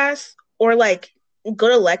finance class or like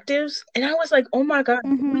good electives, and I was like, oh my God,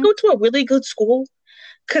 did we Hmm. go to a really good school?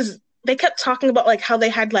 Because they kept talking about like how they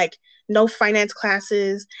had like no finance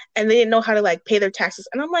classes and they didn't know how to like pay their taxes,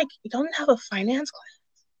 and I'm like, you don't have a finance class?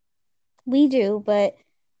 We do, but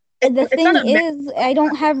the It's not thing a math is, I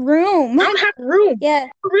don't have room. I don't have room Yeah,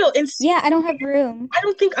 for real. And yeah, I don't have room. I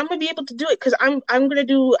don't think I'm gonna be able to do it because I'm gonna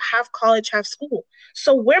do half college, half school.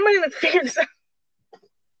 So where am I gonna figure this out?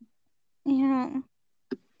 Yeah.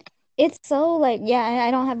 It's so like, yeah,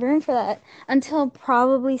 I don't have room for that until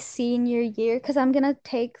probably senior year because I'm gonna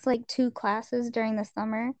take like two classes during the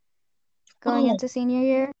summer going Oh, into senior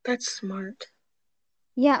year. that's smart.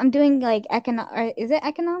 Yeah, I'm doing like is it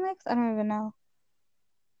economics? I don't even know.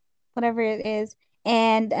 Whatever it is,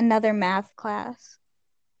 and another math class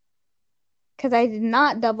because I did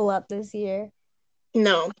not double up this year.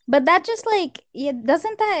 No. But that just like, yeah,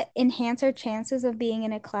 doesn't that enhance our chances of being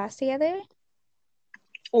in a class together?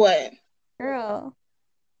 What? Girl,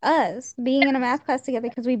 us being in a math class together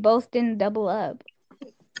because we both didn't double up.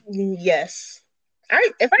 Yes.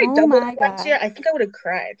 I if I Oh doubled my up last year, God. I think I would have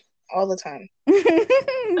cried all the time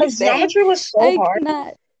because Same. geometry was so I hard.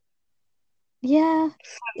 cannot. Yeah,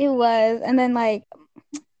 it was. And then like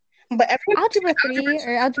But everyone Algebra algebra 3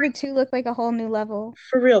 or Algebra 2 looked like a whole new level.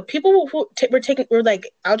 for real. People were taking were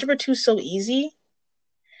like algebra 2 so easy,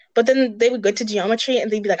 but then they would go to geometry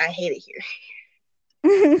and they'd be like, I hate it here.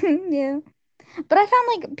 Yeah. But I found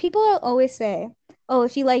like people always say, oh,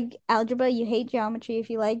 if you like algebra, you hate geometry. If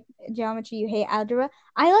you like geometry, you hate algebra.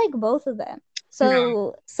 I like both of them. No,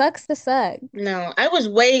 So sucks to suck. no. I was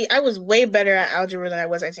way better at algebra than I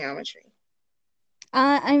was at geometry.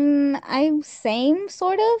 I'm same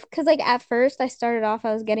sort of because like at first I started off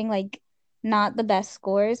I was getting like not the best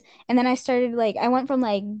scores and then I started like I went from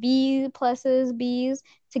like B pluses B's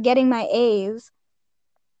to getting my A's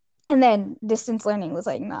and then distance learning was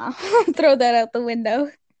like nah, throw that out the window.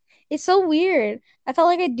 It's so weird. I felt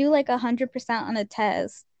like I do like 100% on a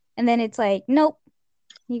test and then it's like nope,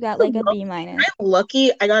 you got like a B minus. I'm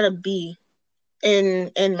lucky I got a B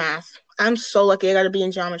in math. I'm so lucky I got a B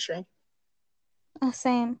in geometry. Oh,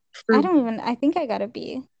 same. For I think I got a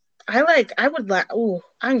B. I would like oh,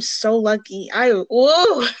 I'm so lucky. I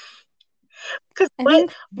oh because I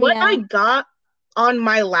think what I yeah. got on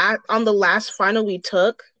the last final we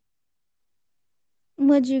took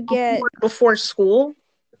What'd you get? before school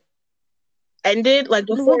ended, like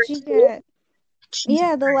before What'd you school. get? Jesus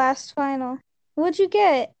Yeah, the Christ. last final. What'd you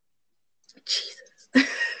get? Jesus.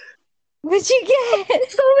 What'd you get?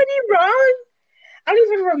 So many wrong. I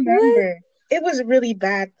don't even What? remember. It was really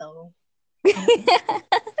bad though.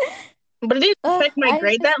 But it didn't affect my I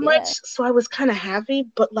grade just that much, yeah. so I was kind of happy.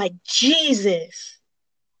 But like, Jesus.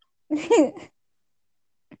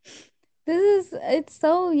 It's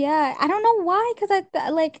so yeah. I don't know why, because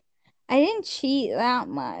like I didn't cheat that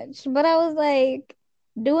much, but I was like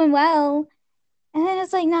doing well, and then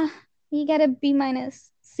it's like nah, you got a B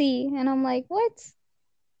minus C, and I'm like, what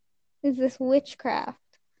is this witchcraft?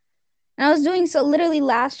 And I was doing so literally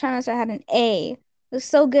last trimester I had an A, It was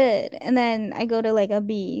so good. And then I go to like a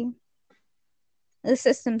B. The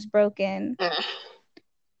system's broken. Ugh,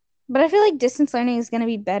 But I feel like distance learning is going to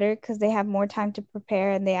be better because they have more time to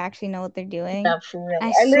prepare and they actually know what they're doing. yeah, for real.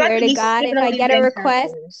 I And they're not swear gonna to be God, skipping if all I these get a damn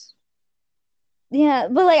request, chapters. yeah,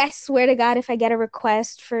 but like I swear to God, if I get a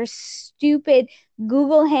request for stupid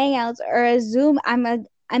Google Hangouts or a Zoom,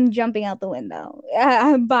 I'm jumping out the window.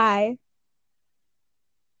 Bye.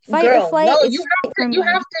 Fight or Girl, no, flight is flight for you me.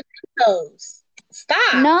 have to do those. Stop.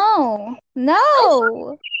 No, I'm sorry.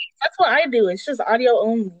 no. That's what I do. It's just audio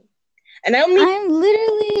only. And I'm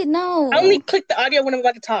literally I only no, click the audio when I'm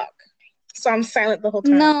about to talk. So I'm silent the whole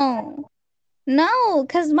time. no, no,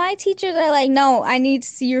 because my teachers are like, no, I need to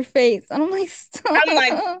see your face. And I'm like, I'm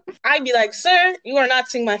like, stop. I'd be like, sir, you are not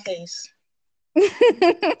seeing my face.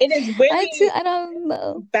 It is very I don't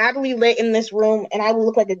know. badly lit in this room, and I will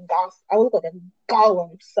look like a goth. I will look like a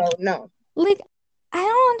golem. So no. Like, I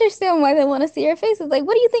don't understand why they want to see our faces. Like,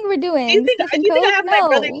 what do you think we're doing? Do Sniffing you think I coke? have my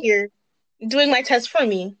brother No. here doing my test for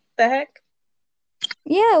me? The heck?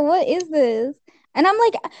 Yeah, what is this? And I'm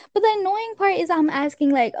like, but the annoying part is I'm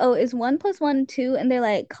asking like, oh, is 1 + 1 2? And they're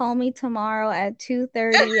like, call me tomorrow at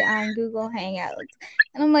 2:30 on Google Hangouts.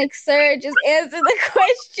 And I'm like, sir, just answer the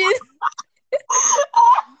question.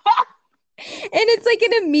 And it's like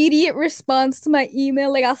an immediate response to my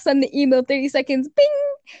email. Like I'll send the email 30 seconds, bing.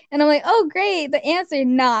 And I'm like, oh great, the answer,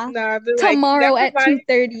 nah. Nah, they're like, Tomorrow never at mind.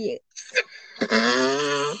 2:30.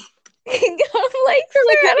 They're I'm like, sir,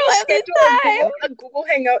 like, I let me don't have the schedule time. a Google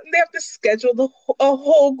Hangout, and they have to schedule a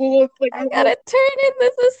whole Google like I Google gotta turn in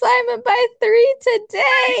this assignment by 3 minute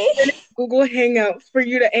today. Google Hangout for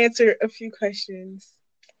you to answer a few questions.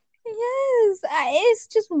 Yes, it's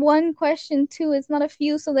just one question too. It's not a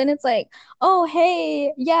few. So then it's like, oh,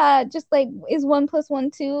 hey, yeah, just like, is 1 +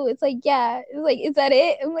 1 2? It's like, yeah. It's like, is that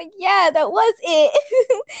it? I'm like, yeah, that was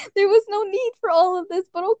it. There was no need for all of this,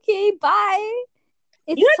 but okay, bye.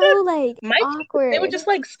 You It's had so to like my teachers, they would awkward. just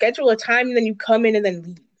like schedule a time and then you come in and then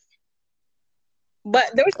leave.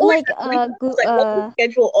 But there was always Like, that one time who's like, "Oh, we'll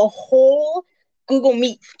schedule a whole Google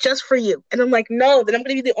Meet just for you," and I'm like, "No, then I'm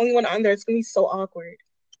gonna be the only one on there. It's gonna be so awkward."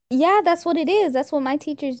 yeah, that's what it is. That's what my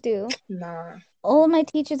teachers do. Nah. All of my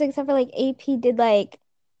teachers, except for like AP, did like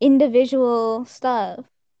individual stuff.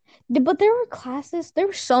 But there were classes, there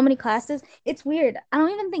were so many classes. It's weird. I don't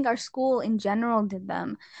even think our school in general did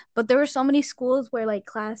them, but there were so many schools where like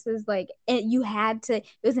classes, like you had to, it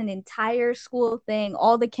was an entire school thing.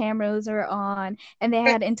 All the cameras are on and they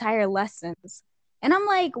had entire lessons. And I'm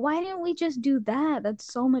like, why didn't we just do that? That's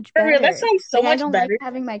so much For real, that better. sounds so Like, I much don't like better.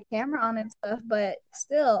 having my camera on and stuff, but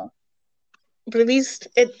still. But at least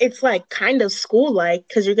it's like kind of school like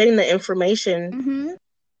because you're getting the information Mm-hmm.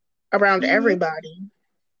 around Mm-hmm. everybody.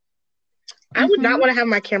 I would not Mm-hmm. want to have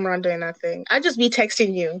my camera on doing that thing. I'd just be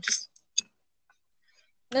texting you, just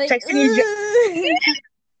Like, texting you.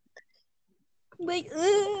 like,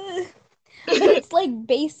 but it's like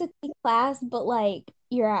basically class, but like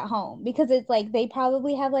you're at home because it's like they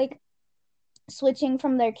probably have like switching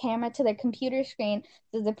from their camera to their computer screen.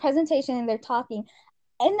 There's a presentation and they're talking.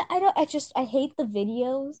 And I hate the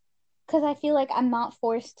videos because I feel like I'm not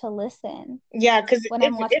forced to listen Yeah, because when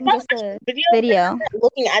I'm if watching I'm just watching a a video, then video. I'm not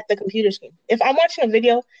looking at the computer screen. If I'm watching a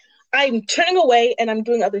video, I'm turning away and I'm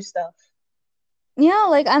doing other stuff. Yeah,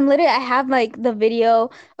 like I'm literally, I have like the video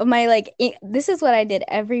of my like, this is what I did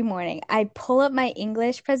every morning. I pull up my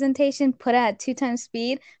English presentation, put it at 2 times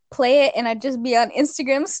speed, play it, and I'd just be on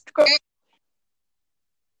Instagram scroll.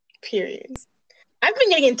 Period. I've been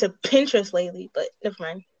getting into Pinterest lately, but never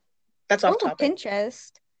mind. That's off Oh, topic.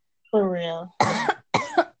 Pinterest. For real.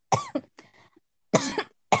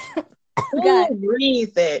 Ooh, God,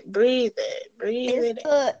 breathe it, breathe it, breathe it.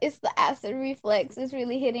 it's the acid reflex. It's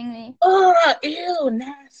really hitting me. Oh, ew,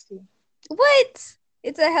 nasty. What?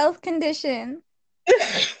 It's a health condition.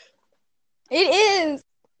 It is.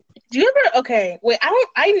 Do you ever? Okay, wait.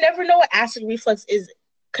 I never know what acid reflux is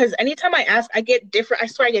because anytime I ask, I get different. I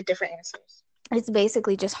swear, I get different answers. It's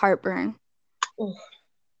basically just heartburn. Ooh.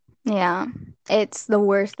 Yeah. It's the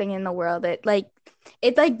worst thing in the world. It's like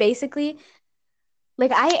basically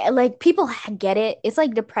like I like people get it. It's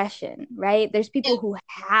like depression, right? There's people who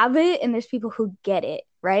have it and there's people who get it,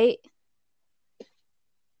 right?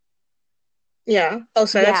 Yeah. Oh,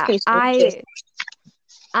 sorry. That's Yeah, me.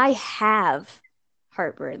 I have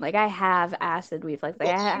heartburn. Like I have acid reflux. Like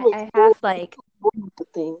I Ooh, have like the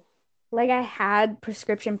thing. I had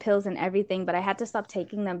prescription pills and everything, but I had to stop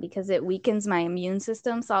taking them because it weakens my immune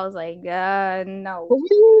system. So I was like, no.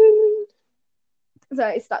 So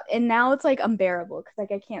I stopped. And now it's like unbearable because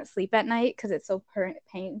like I can't sleep at night because it's so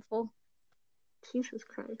painful. Jesus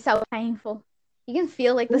Christ. So painful. You can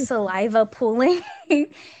feel like the Ooh, saliva pooling.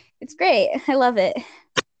 It's great. I love it.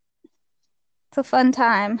 It's a fun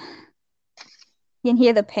time. You can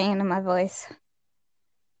hear the pain in my voice.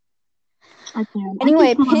 I can. I can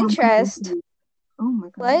Anyway, smell my mom cooking Pinterest. too. Oh my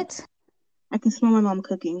god. What? I can smell my mom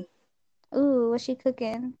cooking. Ooh, what's she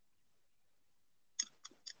cooking?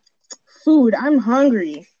 Food. I'm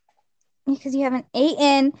hungry. Because you haven't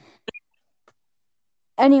eaten.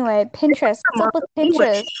 Anyway, Pinterest. What's Mom, up with she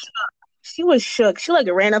was, Pinterest? she was shook. She like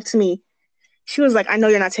ran up to me. She was like, "I know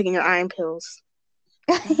you're not taking your iron pills."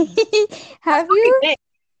 Have you? Have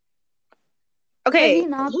Okay, you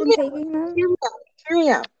not hear been me taking them? hear me out. Hear me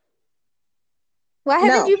out. Why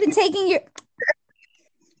haven't No. you been taking your...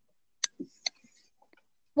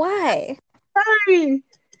 Why? Sorry.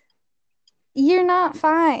 You're not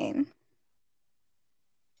fine.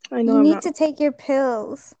 I know You I'm need not. to take your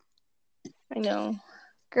pills. I know.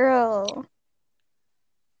 Girl,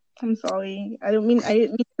 I'm sorry. I didn't mean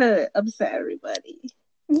to upset everybody.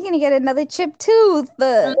 you're gonna get another chipped tooth.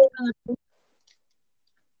 Uh,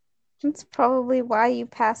 That's probably why you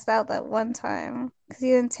passed out that one time. Because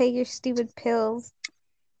you didn't take your stupid pills.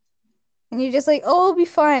 And you're just like, oh, it'll be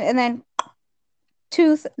fine. And then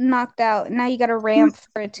tooth knocked out. Now you got a ramp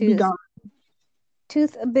for a Be tooth. gone.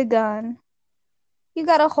 Tooth be gone. You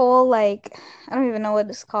got a whole, like, I don't even know what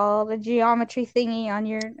it's called, a geometry thingy on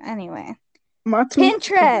your. Anyway. My tooth.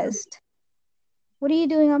 Pinterest. What are you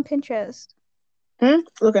doing on Pinterest?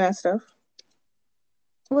 Looking at stuff.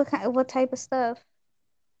 What type of stuff?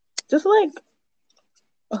 Just like,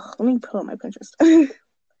 ugh, let me pull up my Pinterest.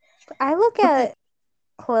 I look at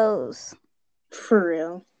clothes. For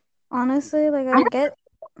real. Honestly, like I I have get,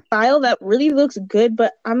 a style that really looks good,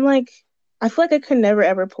 but I'm like, I feel like I could never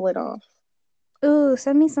ever pull it off. ooh,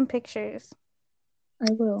 send me some pictures.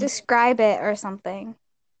 I will. Describe it or something.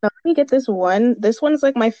 Now, let me get this one. This one's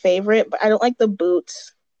like my favorite, but I don't like the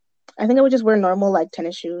boots. I think I would just wear normal like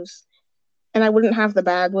tennis shoes, and I wouldn't have the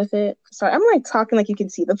bag with it. Sorry, I'm like talking like you can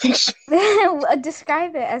see the picture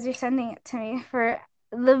Describe it as you're sending it to me for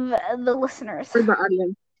the listeners. for the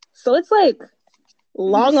audience. So it's like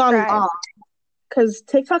long on Describe. long because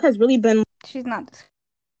TikTok has really been. She's not.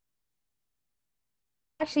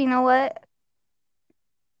 Actually, you know what?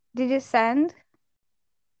 Did you send?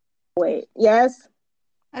 Wait, yes,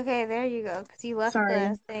 Okay, there you go. Because you left sorry.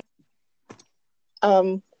 the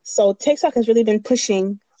thing. So TikTok has really been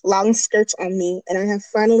pushing long skirts on me, and I have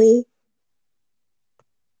finally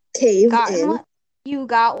caved Gotten in. one? You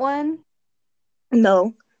got one?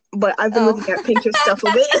 No, but I've been Oh. looking at Pinterest stuff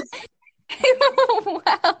a bit.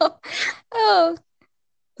 Wow. Oh,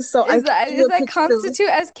 So I is sent that you is a that picture. constitute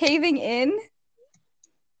as caving in?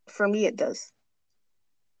 For me, it does.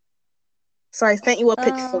 So I sent you a Uh,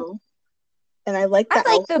 pixel, and I like I the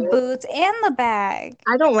like the outfit. boots and the bag.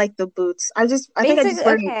 I don't like the boots. Basically,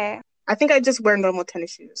 okay. I think I just wear normal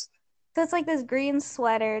tennis shoes. So it's like this green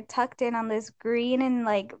sweater tucked in on this green and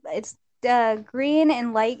like it's green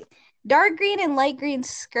and light dark green and light green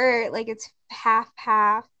skirt, like it's half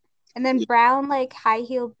half. And then Yeah. brown like high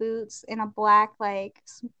heel boots and a black like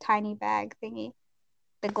tiny bag thingy.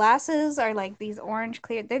 The glasses are like these orange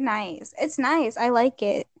clear. They're nice. It's nice. I like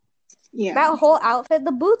it. Yeah. That whole outfit,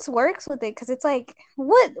 the boots works with it because it's like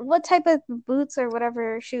what type of boots or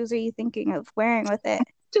whatever shoes are you thinking of wearing with it?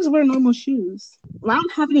 Just wear normal shoes. Well, I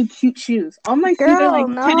don't have any cute shoes. All my shoes are Girl, like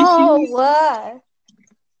tennis no. shoes. What?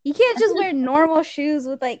 You can't I feel just like, wear normal shoes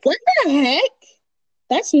with like what the heck?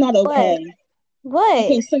 That's not what? okay. What?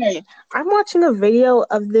 Okay, sorry. I'm watching a video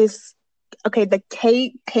of this. Okay, the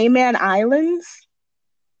Cayman Islands.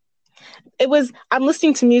 I'm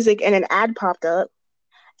listening to music and an ad popped up,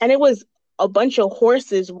 and it was a bunch of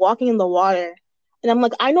horses walking in the water. And I'm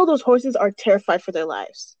like, I know those horses are terrified for their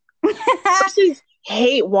lives. Horses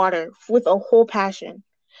hate water with a whole passion.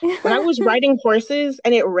 When I was riding horses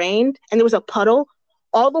and it rained and there was a puddle,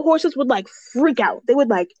 all the horses would like freak out. They would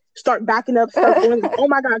like start backing up, start going like, oh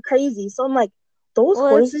my God, crazy. So I'm like, those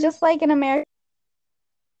Well, it's just horses like in America.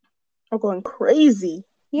 are going crazy.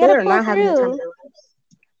 You They gotta are pull not having the time of through. their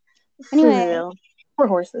lives. For Anyway, real. Poor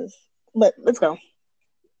horses. But let's go.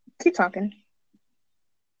 Keep talking.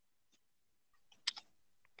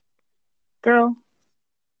 Girl,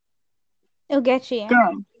 it'll get you.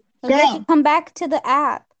 girl, It'll get you. girl. Come back to the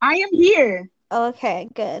app. I am here. Oh, okay,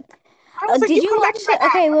 good. I was like, Did you you come back watch to my the?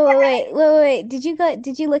 app. Okay, wait.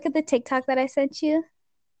 Did you look at the TikTok that I sent you?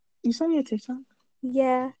 You saw me a TikTok?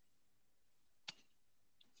 Yeah.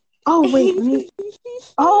 Oh, wait.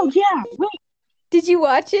 Oh, yeah. Wait. Did you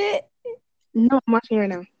watch it? No, I'm watching it right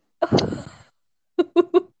now.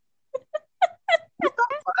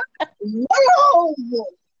 Whoa!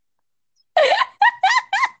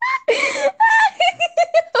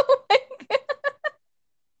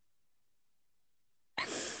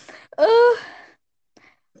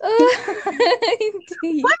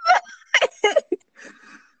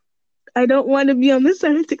 I don't want to be on this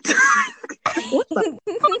side of TikTok. What the?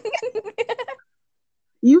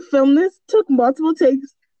 You filmed this, took multiple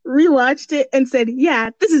takes, rewatched it, and said, "Yeah,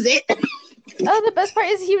 this is it." Oh, the best part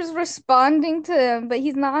is he was responding to him, but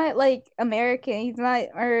he's not like American. He's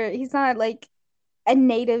not like a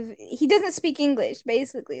native. He doesn't speak English,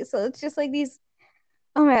 basically. So it's just like these.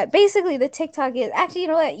 Oh my God. Basically, the TikTok is actually, you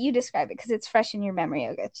know what? You describe it because it's fresh in your memory,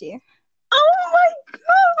 Ogechi. Oh my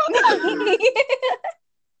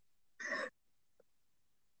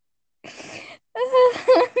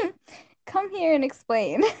god! Come here and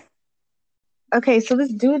explain. Okay, so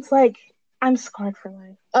this dude's like, I'm scarred for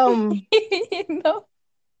life. No.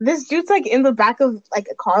 This dude's like in the back of like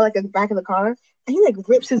a car, like in the back of the car, and he like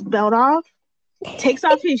rips his belt off, takes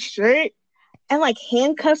off his shirt, and like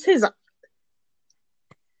handcuffs himself.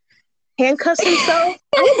 I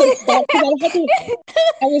was like stopped because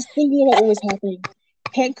I was thinking about what was happening.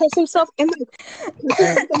 Handcuffs himself and like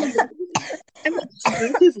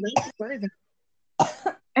strains his legs further.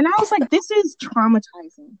 And I was like, this is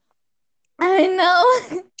traumatizing. I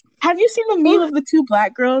know. Have you seen the meme of the two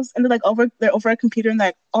black girls and they're over a computer and they're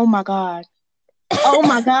like, oh my god. Oh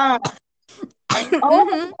my god. Oh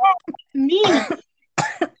my god. Me.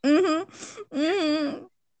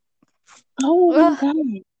 Oh my god.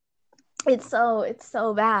 It's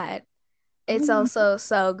so bad. It's also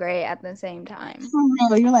so great at the same time. For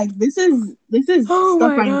real, you're like, this is Oh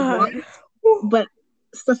stuff my I God. want, but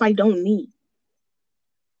stuff I don't need.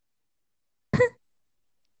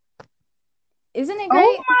 Isn't it Oh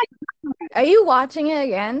great? my Are you watching it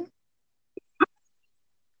again?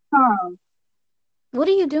 god. What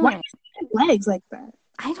are you Why doing? do you have legs like that?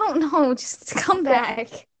 I don't know. Just come back.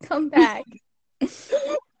 Come back. It's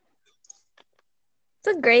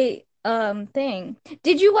a great thing.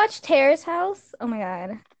 Did you watch Terrace House? Oh my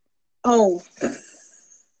God. Oh,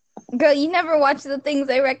 Girl, you never watch the things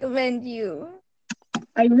I recommend you.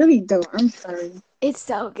 I really don't. I'm sorry. It's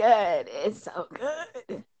so good. It's so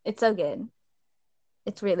good. It's so good.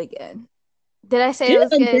 It's really good. Did I say it Did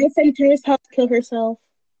was a good? girl from Terrace House kill herself?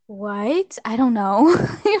 What? I don't know.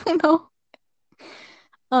 I don't know.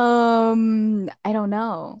 I don't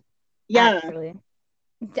know, Yeah, actually.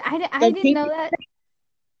 I the didn't pink. know that.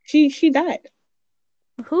 She died.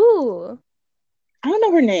 Who? I don't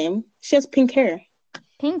know her name. She has pink hair.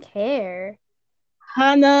 Pink hair.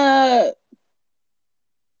 Hana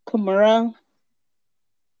Kimura.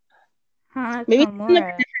 Hana Maybe it's in the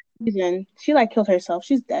Komura. season. She like killed herself.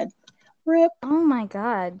 She's dead. Rip. Oh my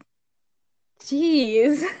God.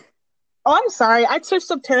 Jeez. Oh, I'm sorry. I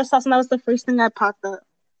searched up Terrace House and that was the first thing that popped up.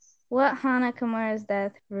 What Hana Komura's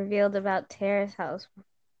death revealed about Terrace House?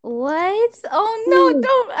 What? Oh no, Ooh.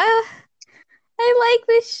 don't. I like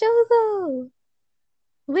this show though.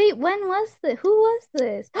 Wait, when was this? Who was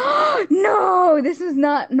this? No, this was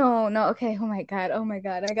not. No, no. Okay. Oh my God. Oh my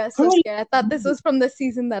God. I got so Oh, scared. I thought this was from the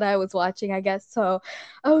season that I was watching, I guess. So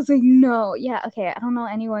I was like, no. Yeah. Okay. I don't know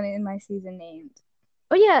anyone in my season named.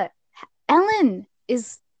 Oh yeah. Ellen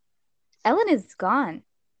is Ellen is gone.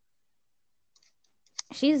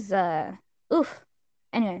 She's oof.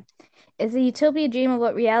 Anyway, it's a utopia dream of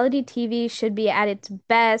what reality TV should be at its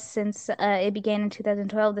best. Since it began in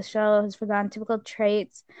 2012, the show has forgotten typical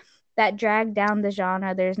traits that drag down the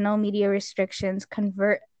genre. There's no media restrictions,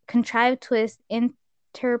 contrived twists,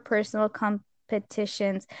 interpersonal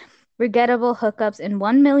competitions, regrettable hookups, and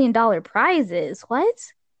 $1 million prizes. What?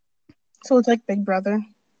 so it's like Big Brother.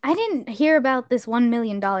 I didn't hear about this $1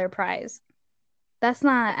 million prize.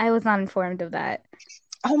 I was not informed of that.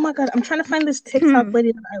 Oh my god, I'm trying to find this TikTok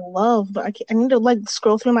lady that I love, but I need to like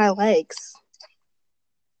scroll through my likes.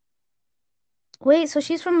 Wait, so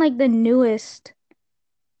she's from like the newest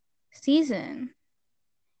season.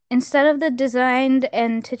 Instead of the designed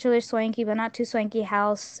and titular swanky but not too swanky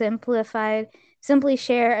house, simply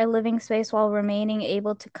share a living space while remaining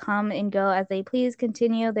able to come and go as they please,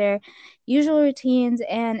 continue their usual routines,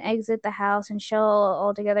 and exit the house and show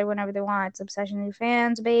all together whenever they want. Obsession new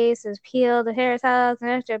fans base is peeled, the Harris house, and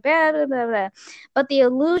extra blah, blah, blah, blah. But the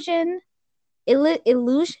illusion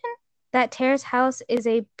that Terrace House is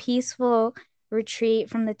a peaceful retreat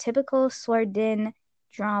from the typical sordid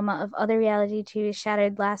drama of other reality TV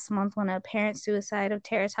shattered last month when a apparent suicide of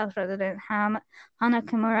Terrace House resident Hana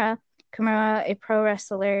Kimura, a pro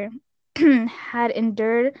wrestler, had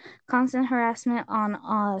endured constant harassment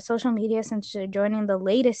on social media since joining the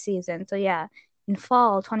latest season. So yeah, in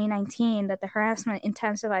fall 2019, that the harassment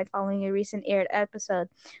intensified following a recent aired episode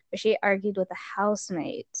where she argued with a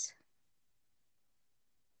housemate.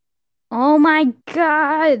 Oh my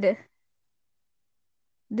God.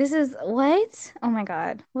 This is what? Oh my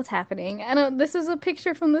God. What's happening? I don't This is a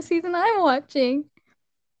picture from the season I'm watching.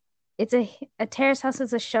 It's a terrace house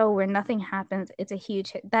is a show where nothing happens. It's a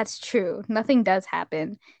huge hit. That's true. Nothing does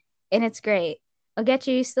happen, and it's great. I'll get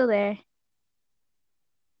you. You still there?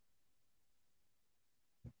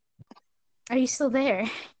 Are you still there?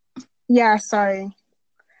 Yeah, sorry.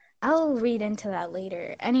 I'll read into that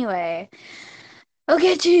later. Anyway, I'll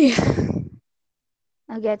get you.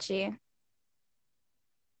 I'll get you.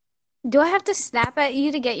 Do I have to snap at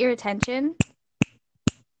you to get your attention?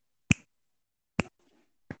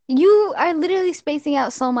 You are literally spacing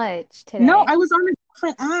out so much No, today. I was on a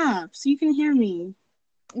different app, so you can hear me.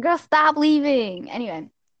 Girl, stop leaving. Anyway,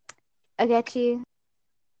 I'll get you.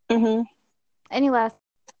 Mm-hmm. Any last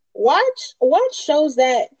Watch shows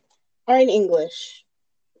that are in English,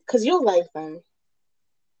 because you'll like them.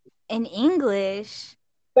 in English?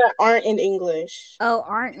 That aren't in English. Oh,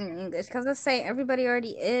 aren't in English. Because I say everybody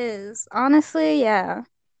already is. Honestly, yeah.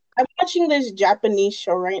 I'm watching this Japanese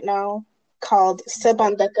show right now called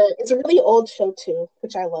Sebandeka. It's a really old show too,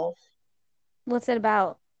 which I love. What's it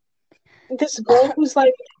about? This girl who's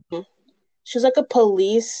like, she's like a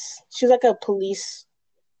police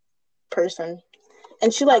person,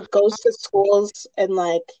 and she like goes to schools and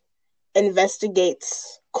like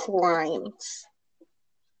investigates crimes.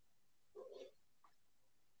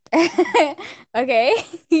 Okay.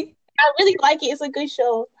 I really like it. It's a good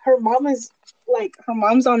show. Her mom's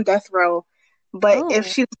on death row, but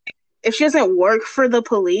if Oh, she doesn't work for the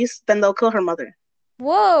police, then they'll kill her mother.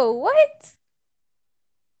 whoa, what?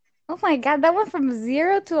 Oh my God, that went from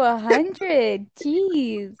 0 to 100.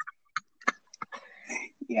 Jeez.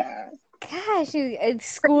 Yeah. Gosh, she's a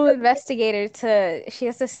school investigator she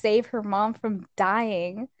has to save her mom from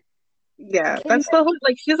dying. Yeah, Can that's the whole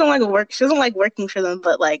like she doesn't like work. She doesn't like working for them,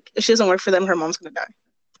 but like if she doesn't work for them, her mom's gonna die.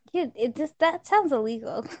 it just that sounds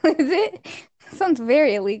illegal. Is it? Sounds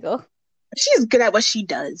very illegal. She's good at what she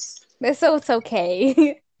does, So it's okay.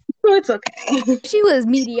 so it's okay. She was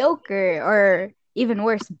mediocre or even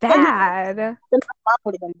worse, Then bad. her mom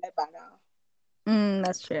would have been dead by now.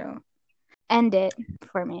 That's true. End it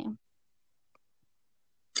for me.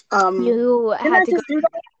 Um, You didn't had I to go. just do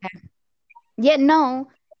that? Yeah, no,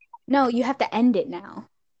 no, you have to end it now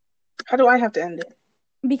How do I have to end it?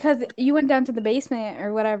 because you went down to the basement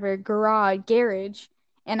or whatever, garage,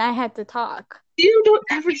 and I had to talk. You don't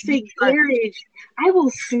ever say garage. I will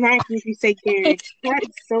smack you if you say garage. That is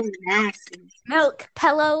so nasty. Milk,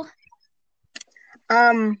 pillow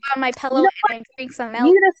Um, on my you pillow know, and I drink some you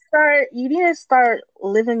milk. need to start. You need to start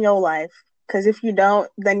living your life. Because if you don't,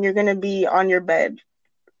 then you're gonna be on your bed,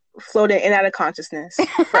 floating in and out of consciousness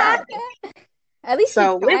for hours. At least you're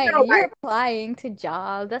So live your trying. You're life. applying to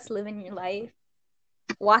jobs. That's living your life.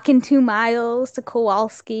 Walking 2 miles to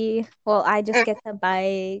Kowalski. Well, I just get the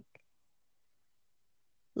bike.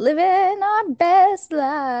 Living our best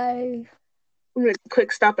life. I'm gonna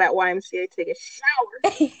quick stop at YMCA to take a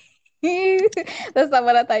shower. That's not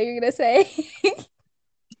what I thought you were gonna say.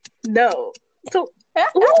 No. So,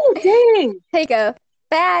 oh dang! Take a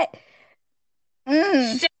fat.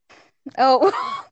 Mm. Shit. Oh.